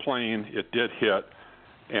was a plane, it did hit,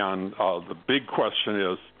 and the big question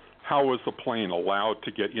is, how was the plane allowed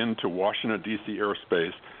to get into Washington, D.C.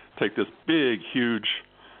 airspace, take this big, huge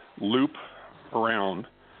loop around,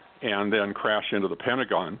 and then crash into the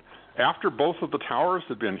Pentagon after both of the towers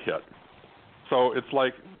had been hit? So it's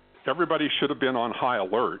like everybody should have been on high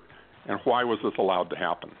alert, and why was this allowed to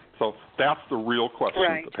happen? So that's the real question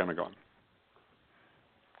at the Pentagon.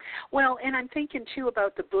 Well, and I'm thinking, too,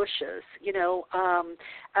 about the Bushes, and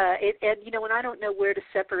I don't know where to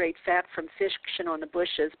separate fact from fiction on the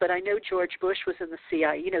Bushes, but I know George Bush was in the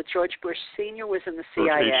CIA. George Bush Sr. was in the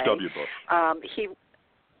CIA. George H.W. Bush.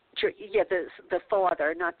 The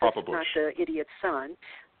father, not Papa the idiot son.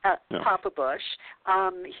 Papa Bush.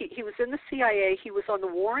 He was in the CIA. He was on the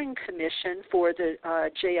Warren Commission for the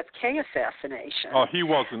JFK assassination. He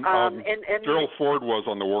wasn't. And Gerald Ford was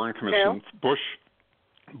on the Warren Commission. No?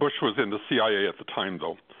 Bush was in the CIA at the time,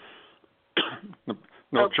 though.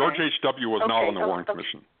 No, George H.W. was not on the Warren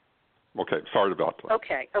Commission. Okay, sorry about that.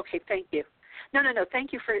 Okay, thank you. No.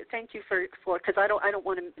 Thank you for because I don't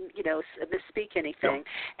want to misspeak anything.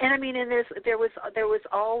 And I mean, and there was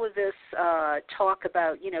all of this talk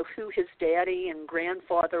about who his daddy and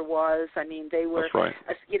grandfather was. I mean, they were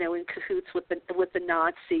in cahoots with the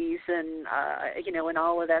Nazis and and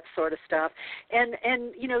all of that sort of stuff. And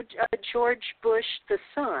George Bush the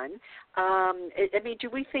son. I mean, do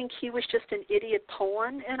we think he was just an idiot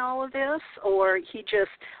pawn in all of this, or he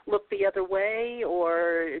just looked the other way,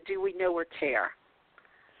 or do we know or care?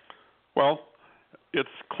 Well, it's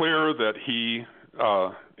clear that he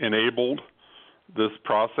enabled this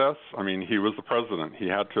process. I mean, he was the president. He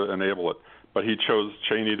had to enable it. But he chose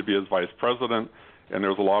Cheney to be his vice president, and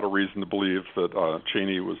there's a lot of reason to believe that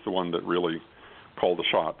Cheney was the one that really called the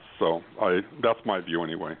shots. So that's my view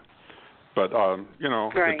anyway. But,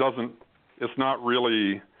 it doesn't, it's not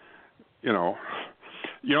really,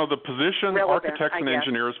 the position, relevant, architects and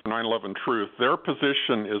engineers for 9/11 Truth, their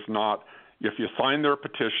position is not, if you sign their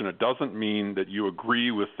petition, it doesn't mean that you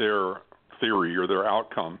agree with their theory or their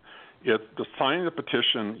outcome. To sign the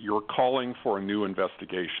petition, you're calling for a new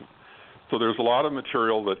investigation. So there's a lot of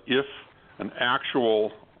material that if an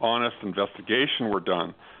actual honest investigation were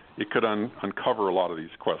done, it could uncover a lot of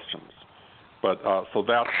these questions. But so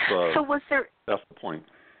that's that's the point.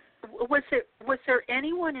 Was there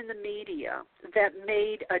anyone in the media that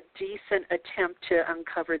made a decent attempt to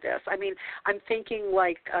uncover this? I mean, I'm thinking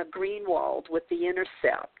like Greenwald with The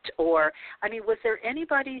Intercept, or was there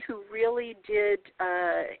anybody who really did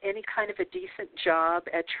any kind of a decent job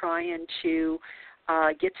at trying to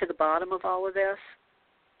get to the bottom of all of this?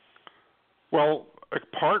 Well,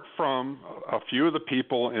 apart from a few of the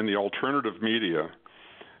people in the alternative media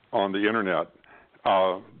on the internet,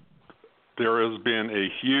 there has been a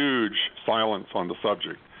huge silence on the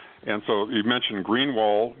subject. And so you mentioned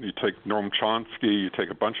Greenwald, you take Noam Chomsky, you take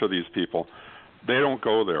a bunch of these people. They don't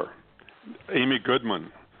go there. Amy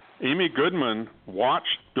Goodman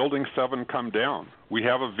watched Building 7 come down. We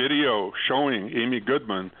have a video showing Amy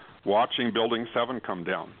Goodman watching Building 7 come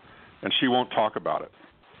down, and she won't talk about it.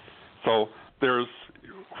 So there's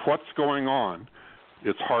what's going on.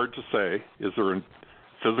 It's hard to say. Is there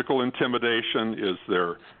physical intimidation? Is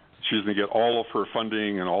there she's going to get all of her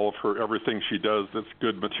funding and all of her everything she does that's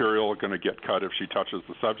good material going to get cut if she touches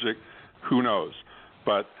the subject? Who knows?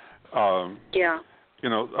 But a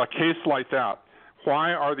case like that,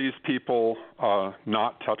 why are these people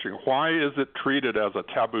not touching? Why is it treated as a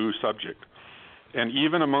taboo subject? And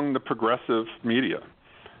even among the progressive media.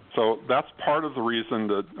 So that's part of the reason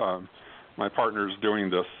that my partner is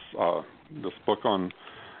doing this book on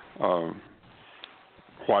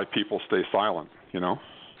why people stay silent,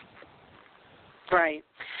 Right.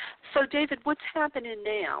 So, David, what's happening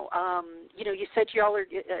now? You said y'all are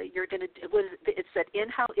you're going to. It's that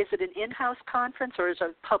in-house. Is it an in-house conference or is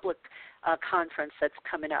it a public conference that's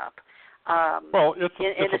coming up? Well, it's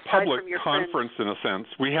a public conference in a sense.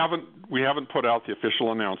 We haven't put out the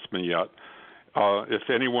official announcement yet. If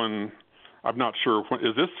anyone, I'm not sure.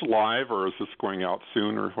 Is this live or is this going out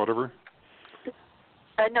soon or whatever?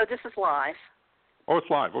 No, this is live. Oh, it's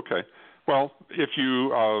live. Okay. Well, if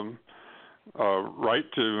you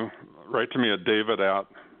write to me at David at.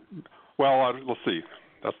 Well, let's see.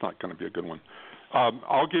 That's not going to be a good one.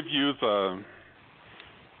 I'll give you the.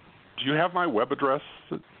 Do you have my web address?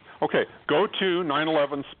 Okay, go to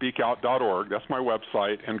 911speakout.org. That's my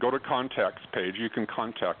website, and go to contacts page. You can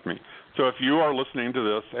contact me. So if you are listening to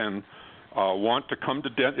this and want to come to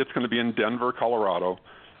it's going to be in Denver, Colorado,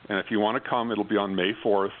 and if you want to come, it'll be on May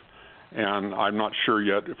 4th. And I'm not sure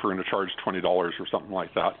yet if we're going to charge $20 or something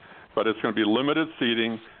like that. But it's going to be limited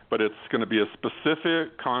seating, but it's going to be a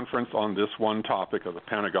specific conference on this one topic of the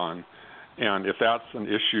Pentagon. And if that's an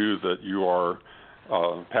issue that you are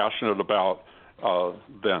passionate about,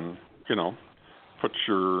 then put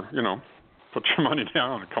your money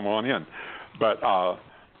down and come on in. But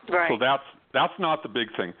right. So that's not the big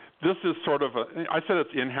thing. This is sort of I said it's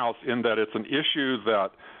in-house in that it's an issue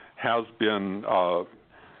that has been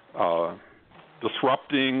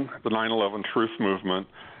disrupting the 9/11 truth movement,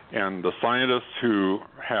 and the scientists who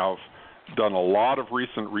have done a lot of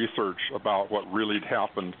recent research about what really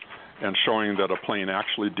happened and showing that a plane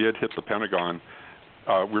actually did hit the Pentagon.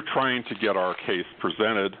 We're trying to get our case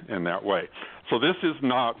presented in that way. So this is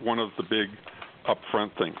not one of the big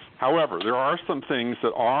upfront things. However, there are some things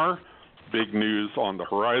that are big news on the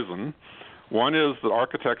horizon. One is that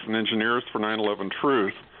Architects and Engineers for 9/11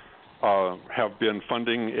 Truth have been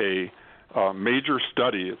funding a major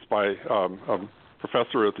study. It's by a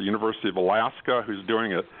professor at the University of Alaska who's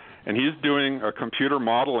doing it, and he's doing a computer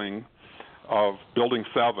modeling of Building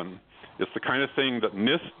 7. It's the kind of thing that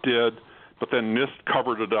NIST did, but then NIST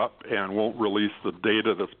covered it up and won't release the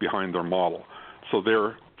data that's behind their model. So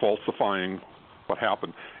they're falsifying what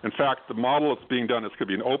happened. In fact, the model that's being done, it's going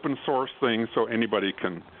to be an open source thing so anybody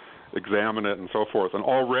can examine it and so forth. And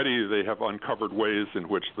already they have uncovered ways in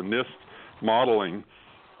which the NIST modeling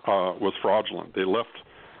was fraudulent. They left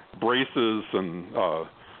braces and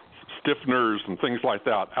stiffeners and things like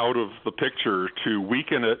that out of the picture to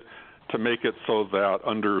weaken it, to make it so that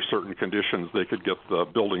under certain conditions they could get the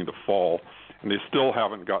building to fall. And they still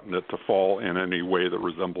haven't gotten it to fall in any way that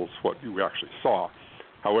resembles what you actually saw.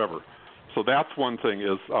 However, so that's one thing,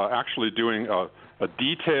 is actually doing a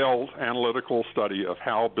detailed analytical study of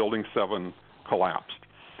how Building 7 collapsed.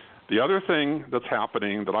 The other thing that's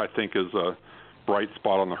happening that I think is a bright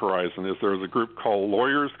spot on the horizon is there's a group called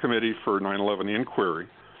Lawyers Committee for 9/11 Inquiry,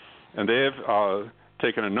 and they have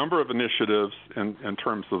taken a number of initiatives in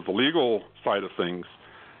terms of the legal side of things,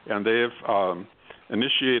 and they've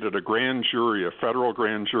initiated a grand jury, a federal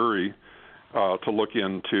grand jury, to look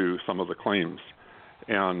into some of the claims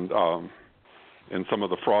and some of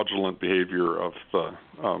the fraudulent behavior of the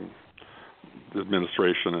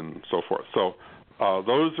administration and so forth. So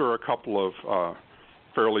those are a couple of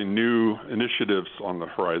fairly new initiatives on the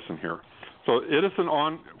horizon here. So it is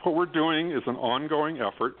what we're doing is an ongoing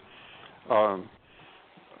effort.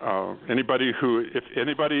 If anybody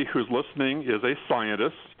who's listening is a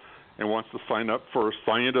scientist and wants to sign up for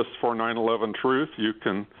Scientists for 9/11 Truth, you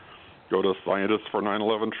can go to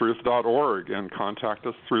scientistsfor911truth.org and contact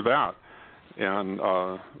us through that. And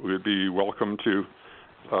we'd be welcome to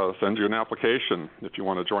send you an application if you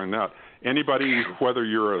want to join that. Anybody, whether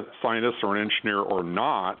you're a scientist or an engineer or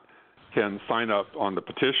not, can sign up on the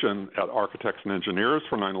petition at Architects and Engineers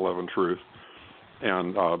for 9/11 Truth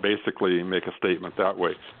and basically make a statement that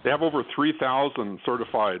way. They have over 3,000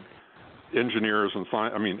 certified engineers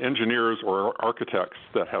engineers or architects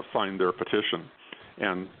that have signed their petition,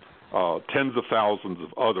 and tens of thousands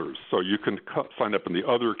of others. So you can sign up in the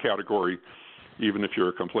other category, even if you're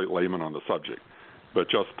a complete layman on the subject, but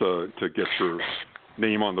just to get your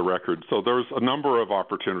name on the record. So there's a number of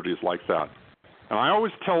opportunities like that. And I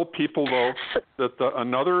always tell people, though, that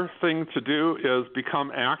another thing to do is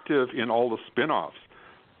become active in all the spin-offs.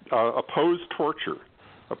 Oppose torture.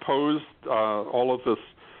 Oppose all of this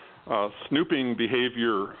snooping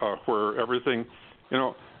behavior where everything,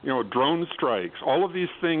 drone strikes, all of these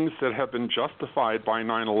things that have been justified by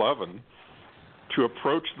 9/11, to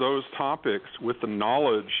approach those topics with the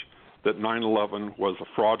knowledge that 9/11 was a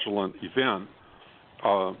fraudulent event,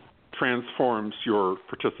 transforms your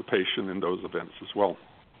participation in those events as well.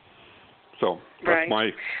 So that's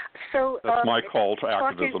my call to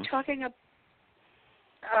activism.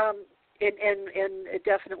 and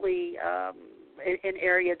definitely an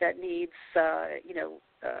area that needs,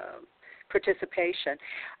 participation.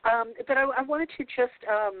 But I wanted to just,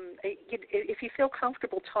 if you feel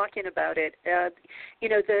comfortable talking about it, you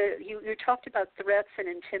talked about threats and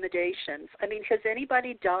intimidations. I mean, has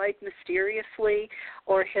anybody died mysteriously,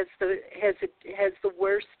 or has the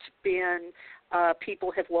worst been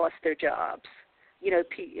people have lost their jobs?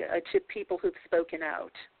 To people who've spoken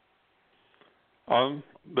out.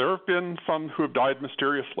 There have been some who have died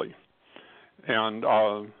mysteriously, and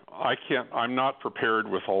I'm not prepared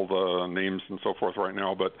with all the names and so forth right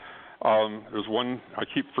now, but there's one, I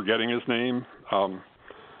keep forgetting his name.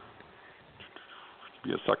 Give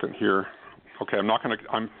me a second here. Okay,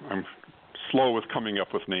 I'm slow with coming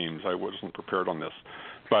up with names. I wasn't prepared on this.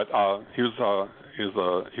 But he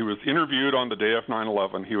was interviewed on the day of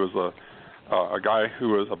 9/11. He was a guy who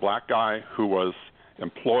was a black guy who was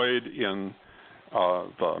employed in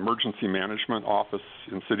the emergency management office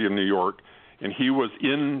in the city of New York, and he was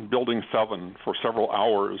in Building 7 for several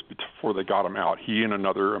hours before they got him out, he and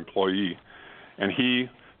another employee. And he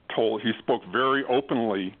spoke very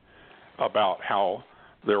openly about how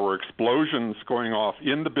there were explosions going off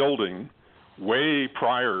in the building way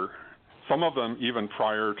prior, some of them even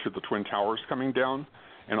prior to the Twin Towers coming down,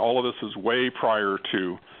 and all of this is way prior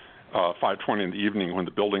to 5:20 in the evening when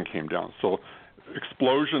the building came down. So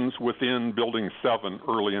explosions within Building 7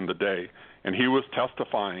 early in the day, and he was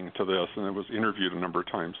testifying to this, and it was interviewed a number of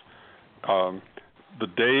times. In the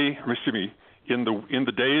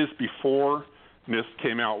days before NIST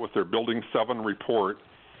came out with their Building 7 report,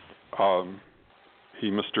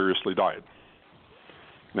 he mysteriously died.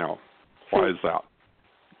 Now, why is that?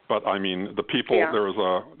 But I mean, the people,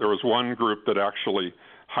 there was one group that actually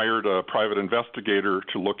hired a private investigator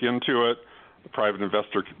to look into it. The private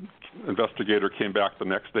investigator came back the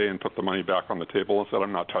next day and put the money back on the table and said,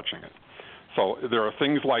 I'm not touching it. So there are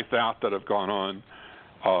things like that have gone on.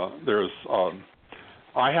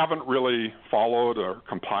 I haven't really followed or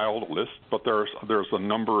compiled a list, but there's a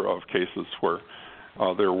number of cases where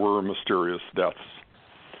there were mysterious deaths.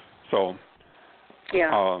 So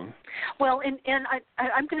well, and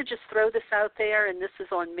I'm going to just throw this out there, and this is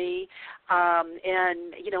on me,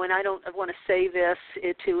 and I don't want to say this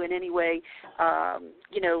to in any way,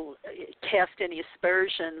 cast any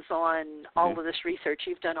aspersions on all of this research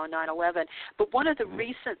you've done on 9/11. But one of the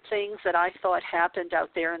recent things that I thought happened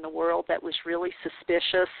out there in the world that was really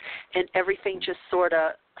suspicious, and everything just sort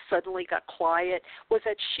of suddenly got quiet, was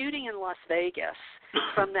that shooting in Las Vegas.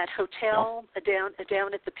 From that hotel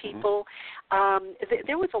down at the People,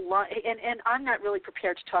 there was a lot, and I'm not really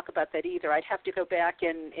prepared to talk about that either. I'd have to go back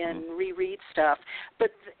and reread stuff.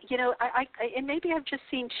 But I and maybe I've just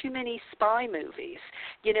seen too many spy movies.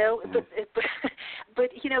 But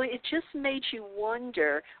it just made you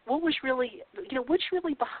wonder what was really, what's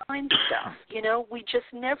really behind stuff. We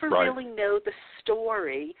just never really know the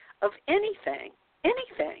story of anything.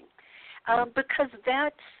 Because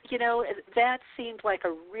that seemed like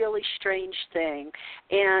a really strange thing,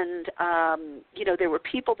 and there were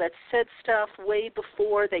people that said stuff way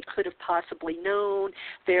before they could have possibly known.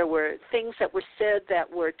 There were things that were said that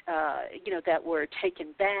were that were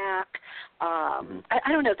taken back. I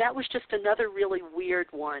don't know. That was just another really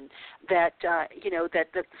weird one that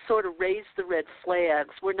that sort of raised the red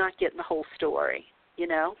flags. We're not getting the whole story.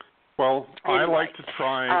 Well, anyway.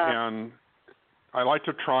 I like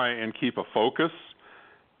to try and keep a focus,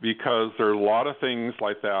 because there are a lot of things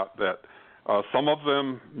like that some of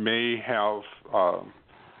them may have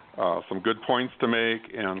some good points to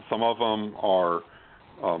make, and some of them are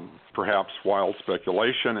perhaps wild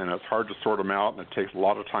speculation, and it's hard to sort them out, and it takes a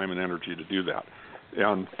lot of time and energy to do that.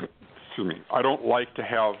 And I don't like to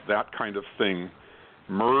have that kind of thing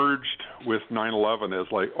merged with 9/11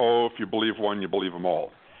 as like, if you believe one, you believe them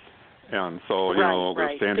all. And so,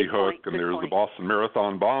 there's Sandy Hook, and there's the Boston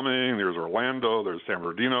Marathon bombing, there's Orlando, there's San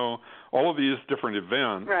Bernardino, all of these different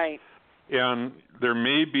events. Right. And there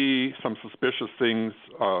may be some suspicious things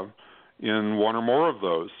in one or more of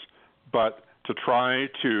those. But to try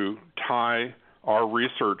to tie our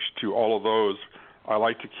research to all of those, I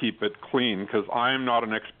like to keep it clean, because I'm not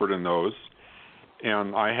an expert in those,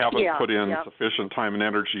 and I haven't put in sufficient time and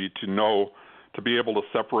energy to be able to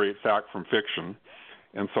separate fact from fiction.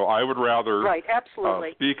 And so I would rather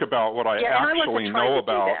speak about what I actually know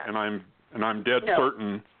about, and I'm dead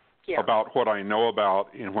certain about what I know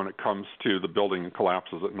about when it comes to the building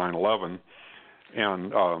collapses at 9/11.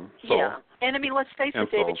 And And I mean, let's face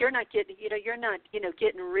it, David. You're not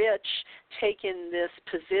getting rich taking this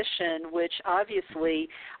position, which obviously,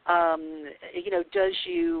 does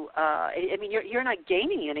you. I mean, you're not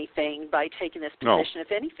gaining anything by taking this position. No.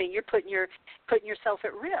 If anything, you're putting yourself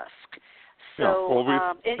at risk. So,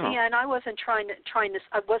 and I wasn't trying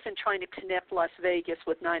to connect Las Vegas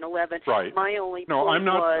with 9/11. Right. My only no, point I'm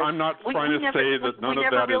not. was I'm not trying to say that none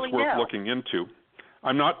of that is worth looking into.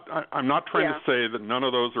 I'm not trying to say that none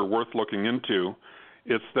of those are worth looking into.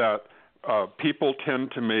 It's that people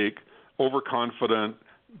tend to make overconfident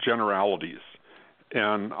generalities,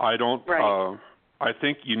 and I don't. Right. I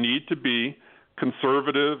think you need to be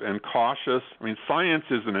conservative and cautious. I mean, science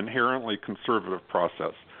is an inherently conservative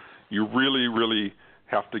process. You really, really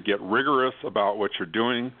have to get rigorous about what you're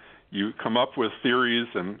doing. You come up with theories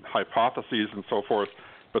and hypotheses and so forth,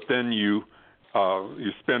 but then you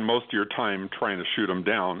spend most of your time trying to shoot them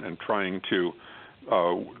down and trying to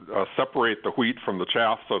separate the wheat from the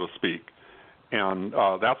chaff, so to speak. And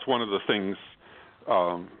that's one of the things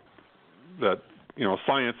that,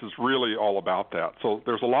 science is really all about that. So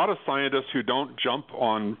there's a lot of scientists who don't jump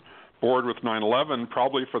on board with 9/11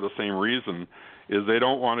 probably for the same reason, is they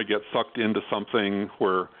don't want to get sucked into something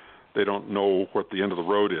where they don't know what the end of the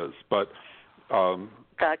road is. But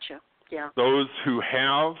gotcha. Yeah. Those who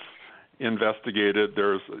have investigated,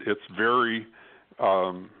 it's very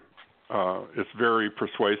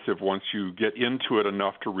persuasive once you get into it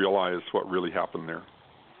enough to realize what really happened there.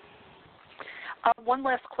 One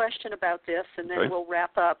last question about this, and then we'll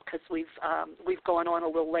wrap up because we've gone on a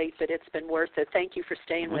little late, but it's been worth it. Thank you for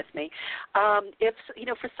staying with me. If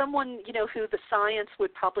for someone who the science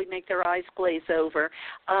would probably make their eyes glaze over,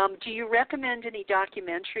 do you recommend any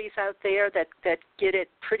documentaries out there that get it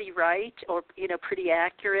pretty right or pretty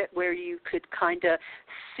accurate, where you could kind of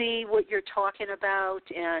see what you're talking about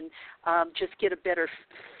and just get a better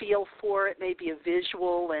feel for it, maybe a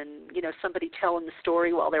visual and somebody telling the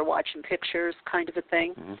story while they're watching pictures, kind of a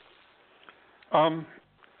thing? Mm-hmm.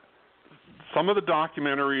 Some of the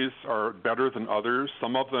documentaries are better than others.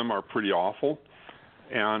 Some of them are pretty awful.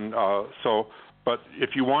 And but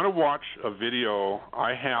if you want to watch a video,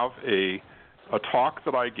 I have a talk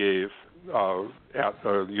that I gave at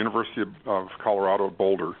the University of Colorado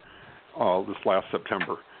Boulder this last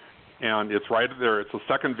September. And it's right there. It's the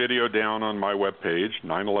second video down on my webpage,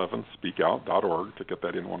 911speakout.org, to get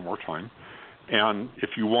that in one more time. And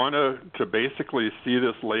if you want to basically see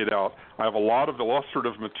this laid out, I have a lot of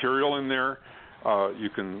illustrative material in there. You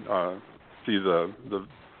can see the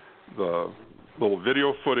little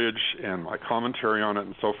video footage and my commentary on it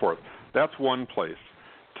and so forth. That's one place.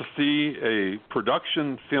 To see a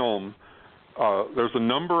production film, there's a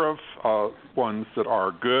number of ones that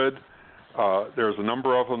are good. There's a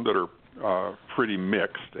number of them that are pretty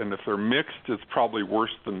mixed. And if they're mixed, it's probably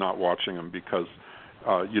worse than not watching them because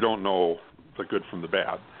you don't know the good from the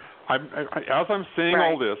bad. As I'm saying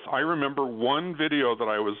all this, I remember one video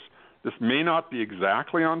that this may not be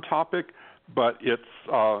exactly on topic, but it's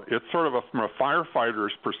sort of from a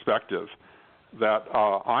firefighter's perspective that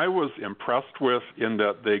I was impressed with, in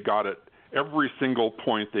that they got it, every single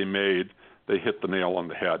point they made, they hit the nail on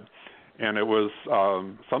the head. And it was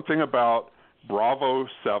something about Bravo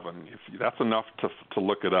 7. That's enough to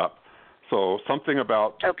look it up. So something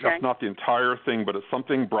about, that's not the entire thing, but it's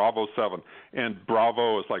something Bravo 7. And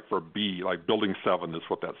Bravo is like for B, like Building 7 is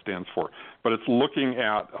what that stands for. But it's looking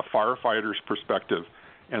at a firefighter's perspective,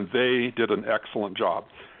 and they did an excellent job.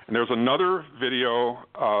 And there's another video,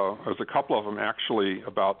 there's a couple of them actually,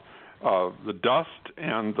 about the dust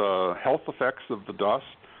and the health effects of the dust.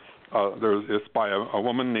 It's by a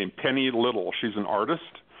woman named Penny Little. She's an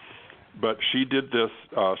artist, but she did this.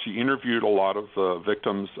 She interviewed a lot of the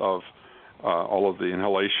victims of all of the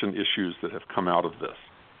inhalation issues that have come out of this,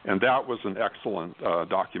 and that was an excellent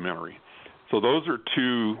documentary. So those are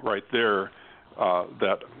two right there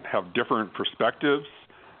that have different perspectives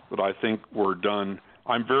that I think were done.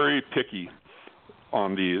 I'm very picky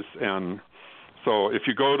on these, and so if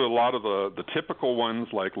you go to a lot of the typical ones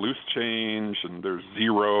like Loose Change, and there's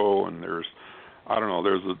Zero, and there's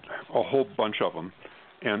a whole bunch of them,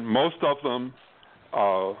 and most of them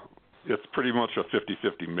it's pretty much a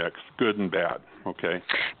 50-50 mix, good and bad, okay?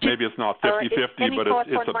 Maybe it's not 50-50, but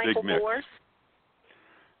it's a big mix.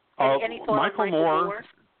 Any thoughts on Michael Moore?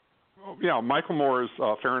 Yeah, Michael Moore's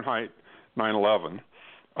Fahrenheit 9/11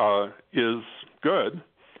 is good,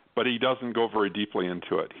 but he doesn't go very deeply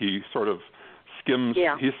into it. He sort of skims,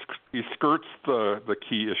 he skirts the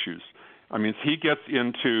key issues. I mean, he gets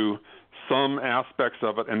into some aspects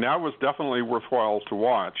of it, and that was definitely worthwhile to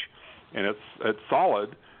watch, and it's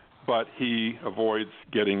solid, but he avoids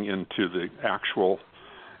getting into the actual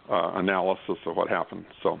analysis of what happened.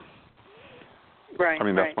 So, right. I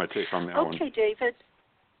mean, that's my take on that one. Okay, David.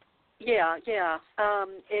 Yeah.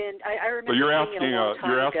 And I remember. So you're asking a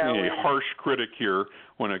harsh critic here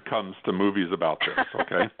when it comes to movies about this,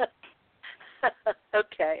 okay?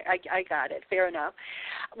 Okay, I got it. Fair enough.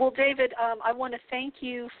 Well, David, I want to thank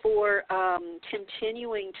you for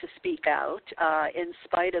continuing to speak out in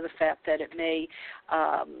spite of the fact that it may,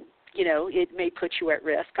 it may put you at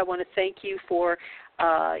risk. I want to thank you for,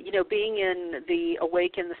 being in the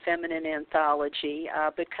Awaken the Feminine anthology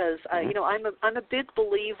because, I'm a big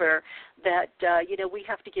believer that, we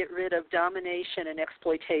have to get rid of domination and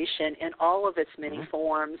exploitation in all of its many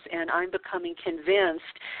forms, and I'm becoming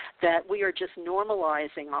convinced that we are just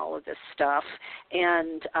normalizing all of this stuff,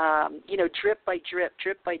 and, drip by drip,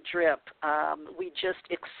 we just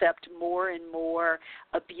accept more and more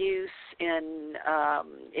abuse, and I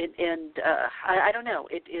don't know,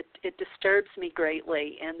 it disturbs me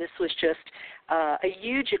greatly, and this was just a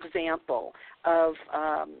huge example of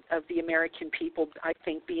the American people, I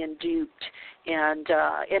think, being duped, and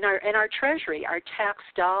in our treasury, our tax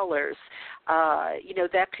dollars,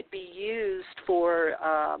 that could be used for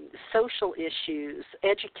social issues,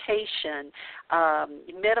 education,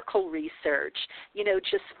 medical research,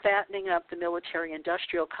 just fattening up the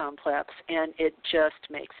military-industrial complex, and it just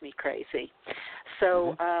makes me crazy.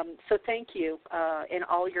 So, so thank you and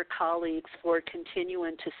all your colleagues for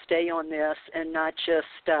continuing to stay on this and not just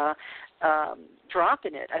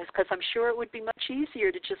dropping it, because I'm sure it would be much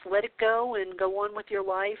easier to just let it go and go on with your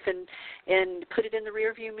life and put it in the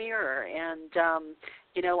rearview mirror. And,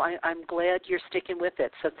 I'm glad you're sticking with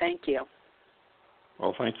it, so thank you.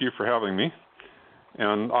 Well, thank you for having me.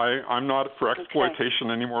 And I'm not for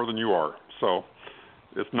exploitation any more than you are. So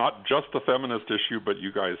it's not just a feminist issue, but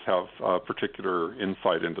you guys have particular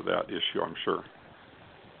insight into that issue, I'm sure.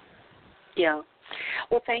 Yeah.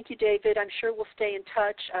 Well, thank you, David. I'm sure we'll stay in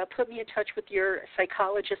touch. Put me in touch with your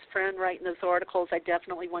psychologist friend writing those articles. I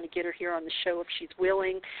definitely want to get her here on the show if she's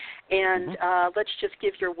willing. And let's just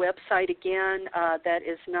give your website again. That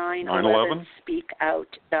is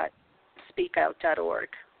 911speakout.org.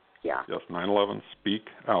 Yeah. Yes,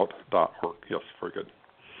 911speakout.org. Yes, very good.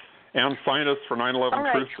 And find us for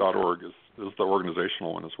 911truth.org is the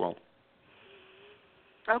organizational one as well.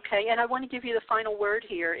 Okay, and I want to give you the final word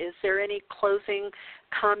here. Is there any closing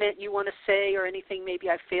comment you want to say, or anything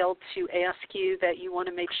maybe I failed to ask you that you want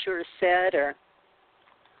to make sure is said? Or?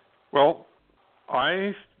 Well,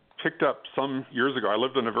 I picked up some years ago. I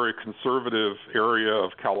lived in a very conservative area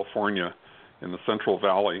of California in the Central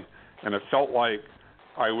Valley, and it felt like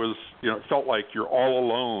it felt like you're all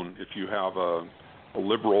alone if you have a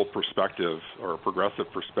liberal perspective or a progressive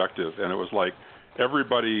perspective, and it was like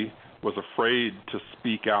everybody was afraid to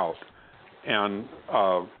speak out. And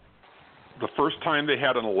the first time they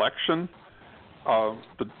had an election,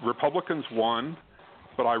 the Republicans won,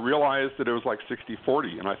 but I realized that it was like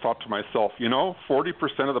 60-40, and I thought to myself,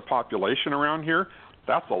 40% of the population around here,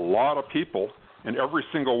 that's a lot of people, and every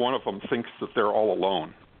single one of them thinks that they're all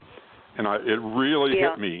alone. And it really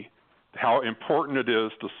hit me how important it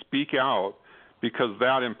is to speak out, because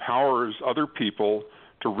that empowers other people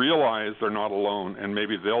to realize they're not alone, and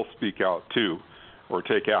maybe they'll speak out too or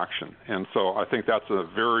take action. And so I think that's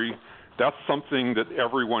something that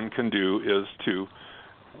everyone can do, is to,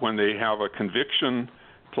 when they have a conviction,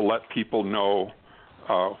 to let people know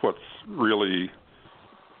what's really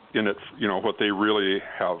in it, what they really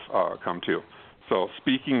have come to. So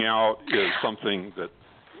speaking out is something that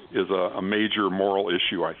is a major moral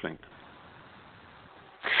issue, I think.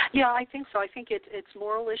 Yeah, I think so. I think it's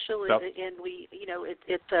moral issue, and we,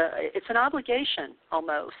 it's an obligation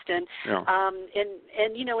almost, and and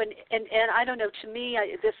I don't know. To me,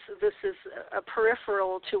 this is a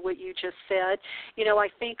peripheral to what you just said. I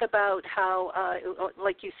think about how,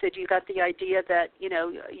 like you said, you got the idea that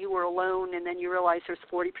you were alone, and then you realize there's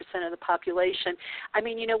 40% of the population. I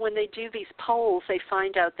mean, when they do these polls, they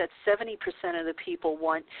find out that 70% of the people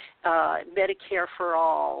want Medicare for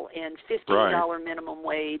all and $15 minimum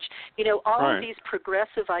wage. All of these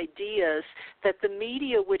progressive ideas that the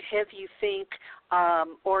media would have you think, that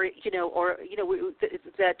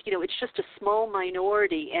it's just a small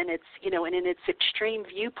minority, and it's and in its extreme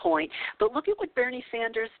viewpoint. But look at what Bernie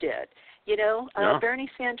Sanders did. Bernie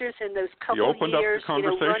Sanders in those couple of years,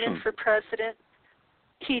 running for president.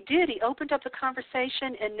 He did. He opened up the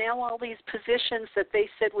conversation, and now all these positions that they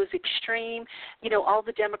said was extreme, all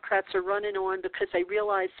the Democrats are running on because they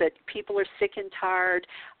realize that people are sick and tired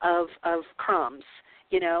of crumbs.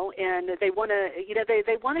 and they want to,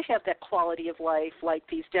 they want to have that quality of life like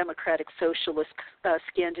these democratic socialist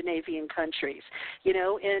Scandinavian countries,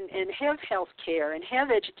 and have health care and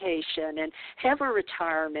have education and have a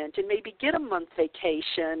retirement and maybe get a month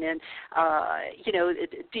vacation and,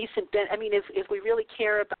 decent, if we really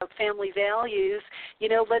care about family values,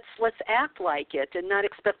 let's act like it and not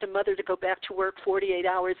expect a mother to go back to work 48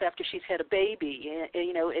 hours after she's had a baby,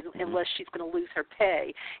 unless she's going to lose her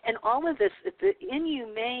pay. And all of this, the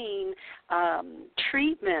inhumane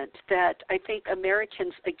treatment that I think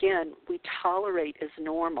Americans, again, we tolerate as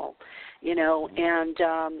normal, and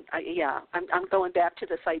I'm going back to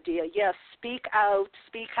this idea. Yes, speak out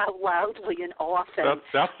loudly and often.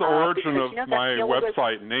 That's the origin of my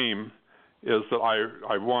website name, is that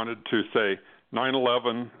I wanted to say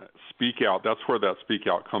 9/11, speak out. That's where that speak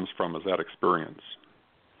out comes from, is that experience.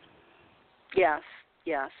 Yes.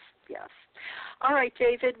 All right,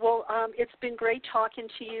 David. Well, it's been great talking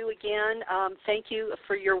to you again. Thank you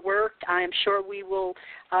for your work. I am sure we will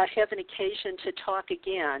have an occasion to talk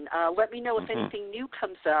again. Let me know if anything new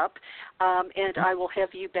comes up, and I will have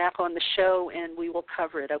you back on the show, and we will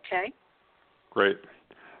cover it, okay? Great.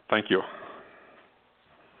 Thank you.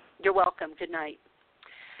 You're welcome. Good night.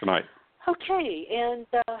 Good night. Okay, and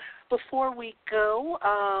before we go,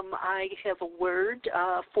 I have a word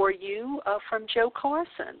for you from Joe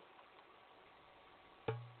Carson.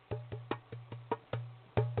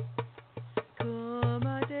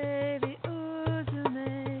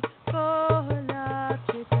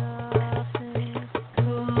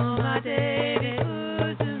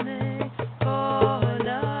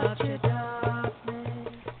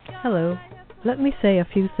 Hello. Let me say a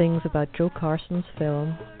few things about Joe Carson's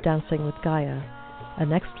film, Dancing with Gaia,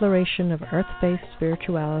 an exploration of earth-based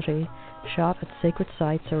spirituality shot at sacred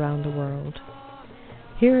sites around the world.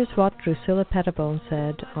 Here is what Drusilla Pettibone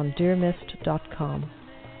said on DearNIST.com.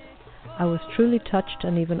 I was truly touched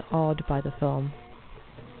and even awed by the film.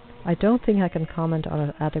 I don't think I can comment on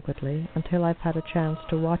it adequately until I've had a chance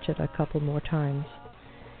to watch it a couple more times.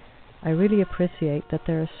 I really appreciate that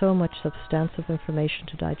there is so much substantive information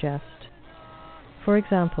to digest. For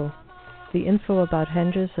example, the info about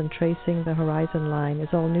henges and tracing the horizon line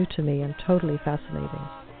is all new to me and totally fascinating.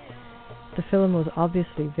 The film was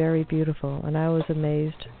obviously very beautiful, and I was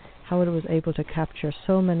amazed how it was able to capture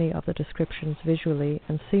so many of the descriptions visually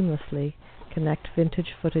and seamlessly connect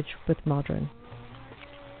vintage footage with modern.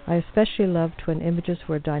 I especially loved when images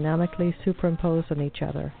were dynamically superimposed on each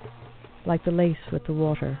other, like the lace with the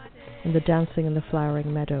water and the dancing in the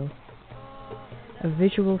flowering meadow. A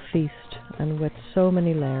visual feast, and with so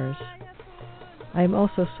many layers. I am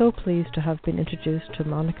also so pleased to have been introduced to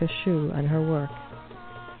Monica Shu and her work.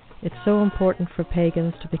 It's so important for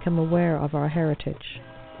pagans to become aware of our heritage.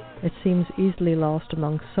 It seems easily lost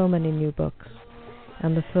among so many new books,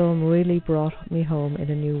 and the film really brought me home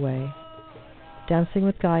in a new way. Dancing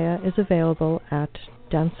with Gaia is available at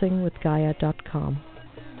dancingwithgaia.com.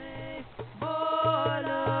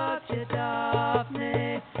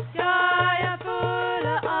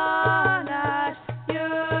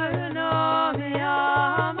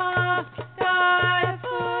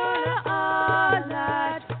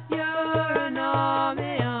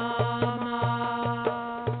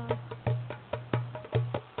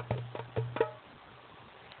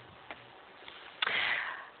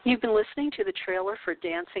 You've been listening to the trailer for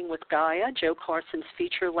Dancing with Gaia, Joe Carson's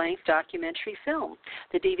feature-length documentary film.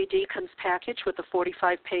 The DVD comes packaged with a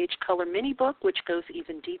 45-page color mini-book, which goes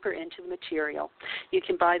even deeper into the material. You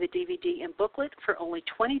can buy the DVD and booklet for only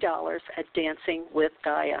 $20 at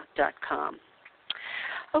dancingwithgaia.com.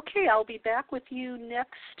 Okay, I'll be back with you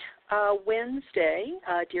next Wednesday,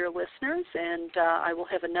 dear listeners, and I will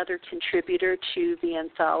have another contributor to the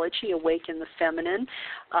anthology, Awaken the Feminine,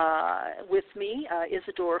 with me,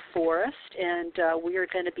 Isadora Forrest, and we are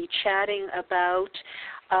going to be chatting about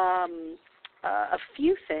a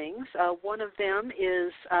few things. One of them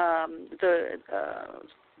is the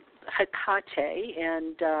Hecate,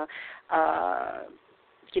 and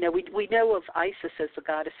we know of Isis as the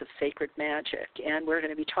goddess of sacred magic, and we're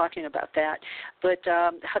going to be talking about that. But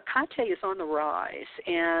Hecate is on the rise,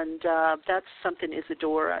 and that's something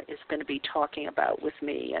Isadora is going to be talking about with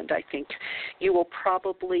me, and I think you will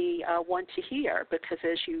probably want to hear, because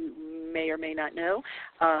as you may or may not know,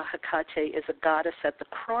 Hecate is a goddess at the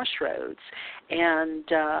crossroads, and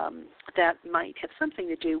that might have something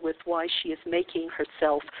to do with why she is making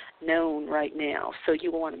herself known right now. So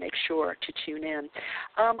you will want to make sure to tune in.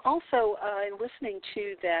 Also, listening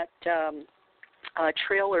to that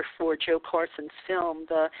trailer for Joe Carson's film,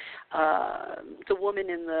 the woman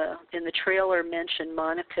in the trailer mentioned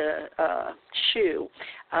Monica Shu,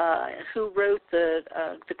 who wrote the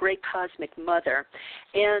Great Cosmic Mother,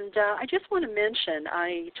 and I just want to mention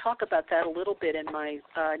I talk about that a little bit in my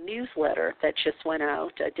newsletter that just went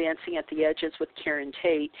out, Dancing at the Edges with Karen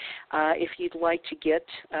Tate. If you'd like to get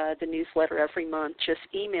the newsletter every month, just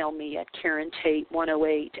email me at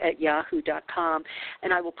karentate108@yahoo.com,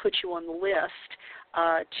 and I will put you on the list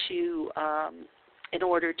in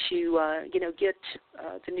order to get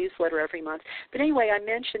the newsletter every month. But anyway, I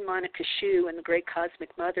mentioned Monica Shu and the Great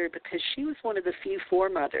Cosmic Mother because she was one of the few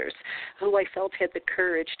foremothers who I felt had the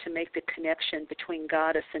courage to make the connection between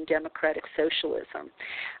goddess and democratic socialism.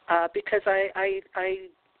 Because I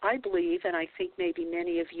believe, and I think maybe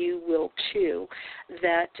many of you will too,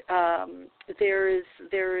 that there is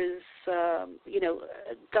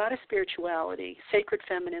goddess spirituality, sacred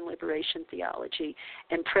feminine liberation theology,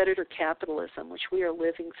 and predator capitalism, which we are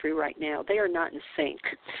living through right now. They are not in sync.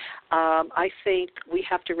 I think we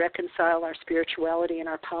have to reconcile our spirituality and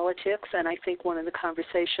our politics, and I think one of the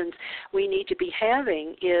conversations we need to be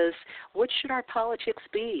having is what should our politics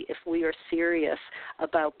be if we are serious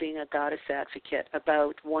about being a goddess advocate,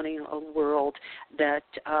 about wanting a world that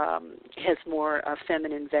has more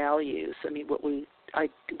feminine values. I mean, what we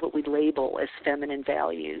label as feminine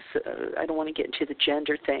values. I don't want to get into the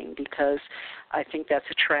gender thing because I think that's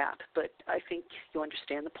a trap, but I think you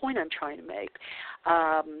understand the point I'm trying to make.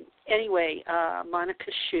 Anyway,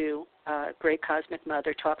 Monica Shu, Great Cosmic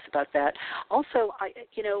Mother, talks about that. Also,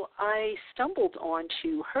 I stumbled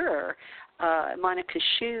onto her, Monica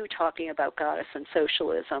Shu, talking about goddess and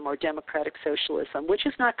socialism or democratic socialism, which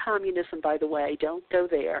is not communism, by the way. Don't go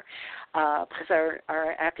there, because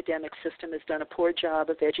our academic system has done a poor job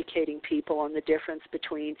of educating people on the difference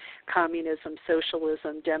between communism,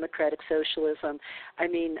 socialism, democratic socialism. I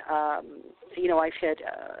mean, I've had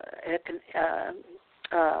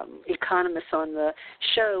economists on the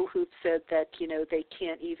show who've said that, they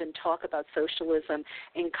can't even talk about socialism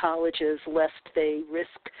in colleges lest they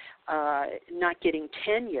risk not getting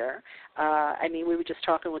tenure. I mean, we were just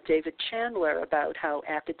talking with David Chandler about how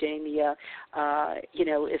academia,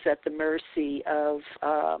 is at the mercy of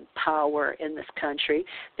power in this country.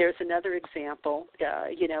 There's another example.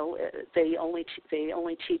 They only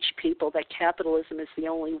teach people that capitalism is the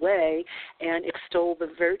only way and extol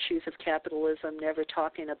the virtues of capitalism, never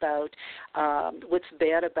talking about what's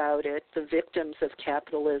bad about it, the victims of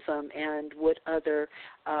capitalism, and what other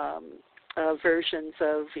versions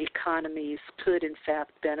of economies could, in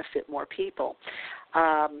fact, benefit more people.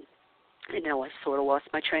 I sort of lost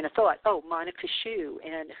my train of thought. Oh, Monica Shu,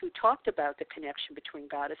 and who talked about the connection between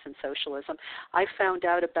goddess and socialism. I found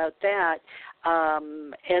out about that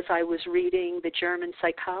as I was reading the German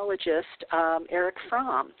psychologist Erich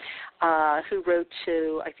Fromm, who wrote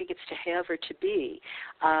to, I think it's To Have or To Be.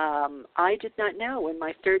 I did not know in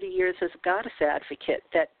my 30 years as a goddess advocate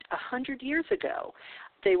that 100 years ago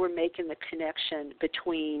they were making the connection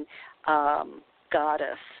between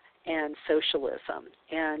goddess and socialism.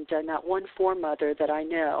 And not one foremother that I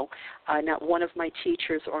know, not one of my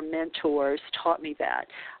teachers or mentors taught me that.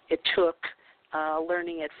 It took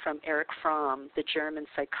learning it from Erich Fromm, the German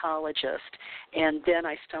psychologist, and then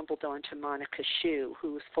I stumbled onto Monica Shu,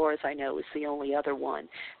 who, as far as I know, is the only other one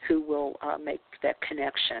who will make that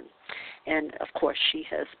connection. And, of course, she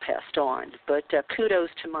has passed on. But kudos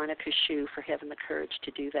to Monica Shu for having the courage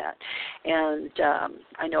to do that. And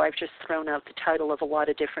I know I've just thrown out the title of a lot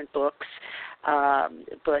of different books,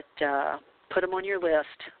 but put them on your list.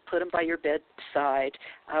 Put them by your bedside.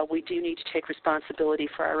 We do need to take responsibility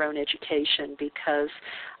for our own education because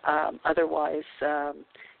otherwise, I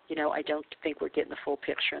don't think we're getting the full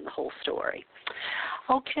picture and the whole story.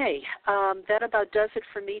 Okay, that about does it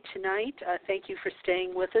for me tonight. Thank you for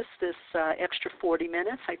staying with us this extra 40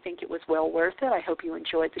 minutes. I think it was well worth it. I hope you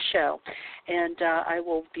enjoyed the show. And I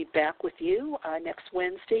will be back with you next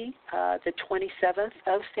Wednesday, the 27th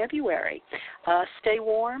of February. Stay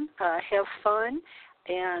warm, have fun,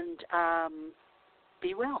 and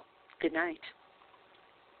be well. Good night.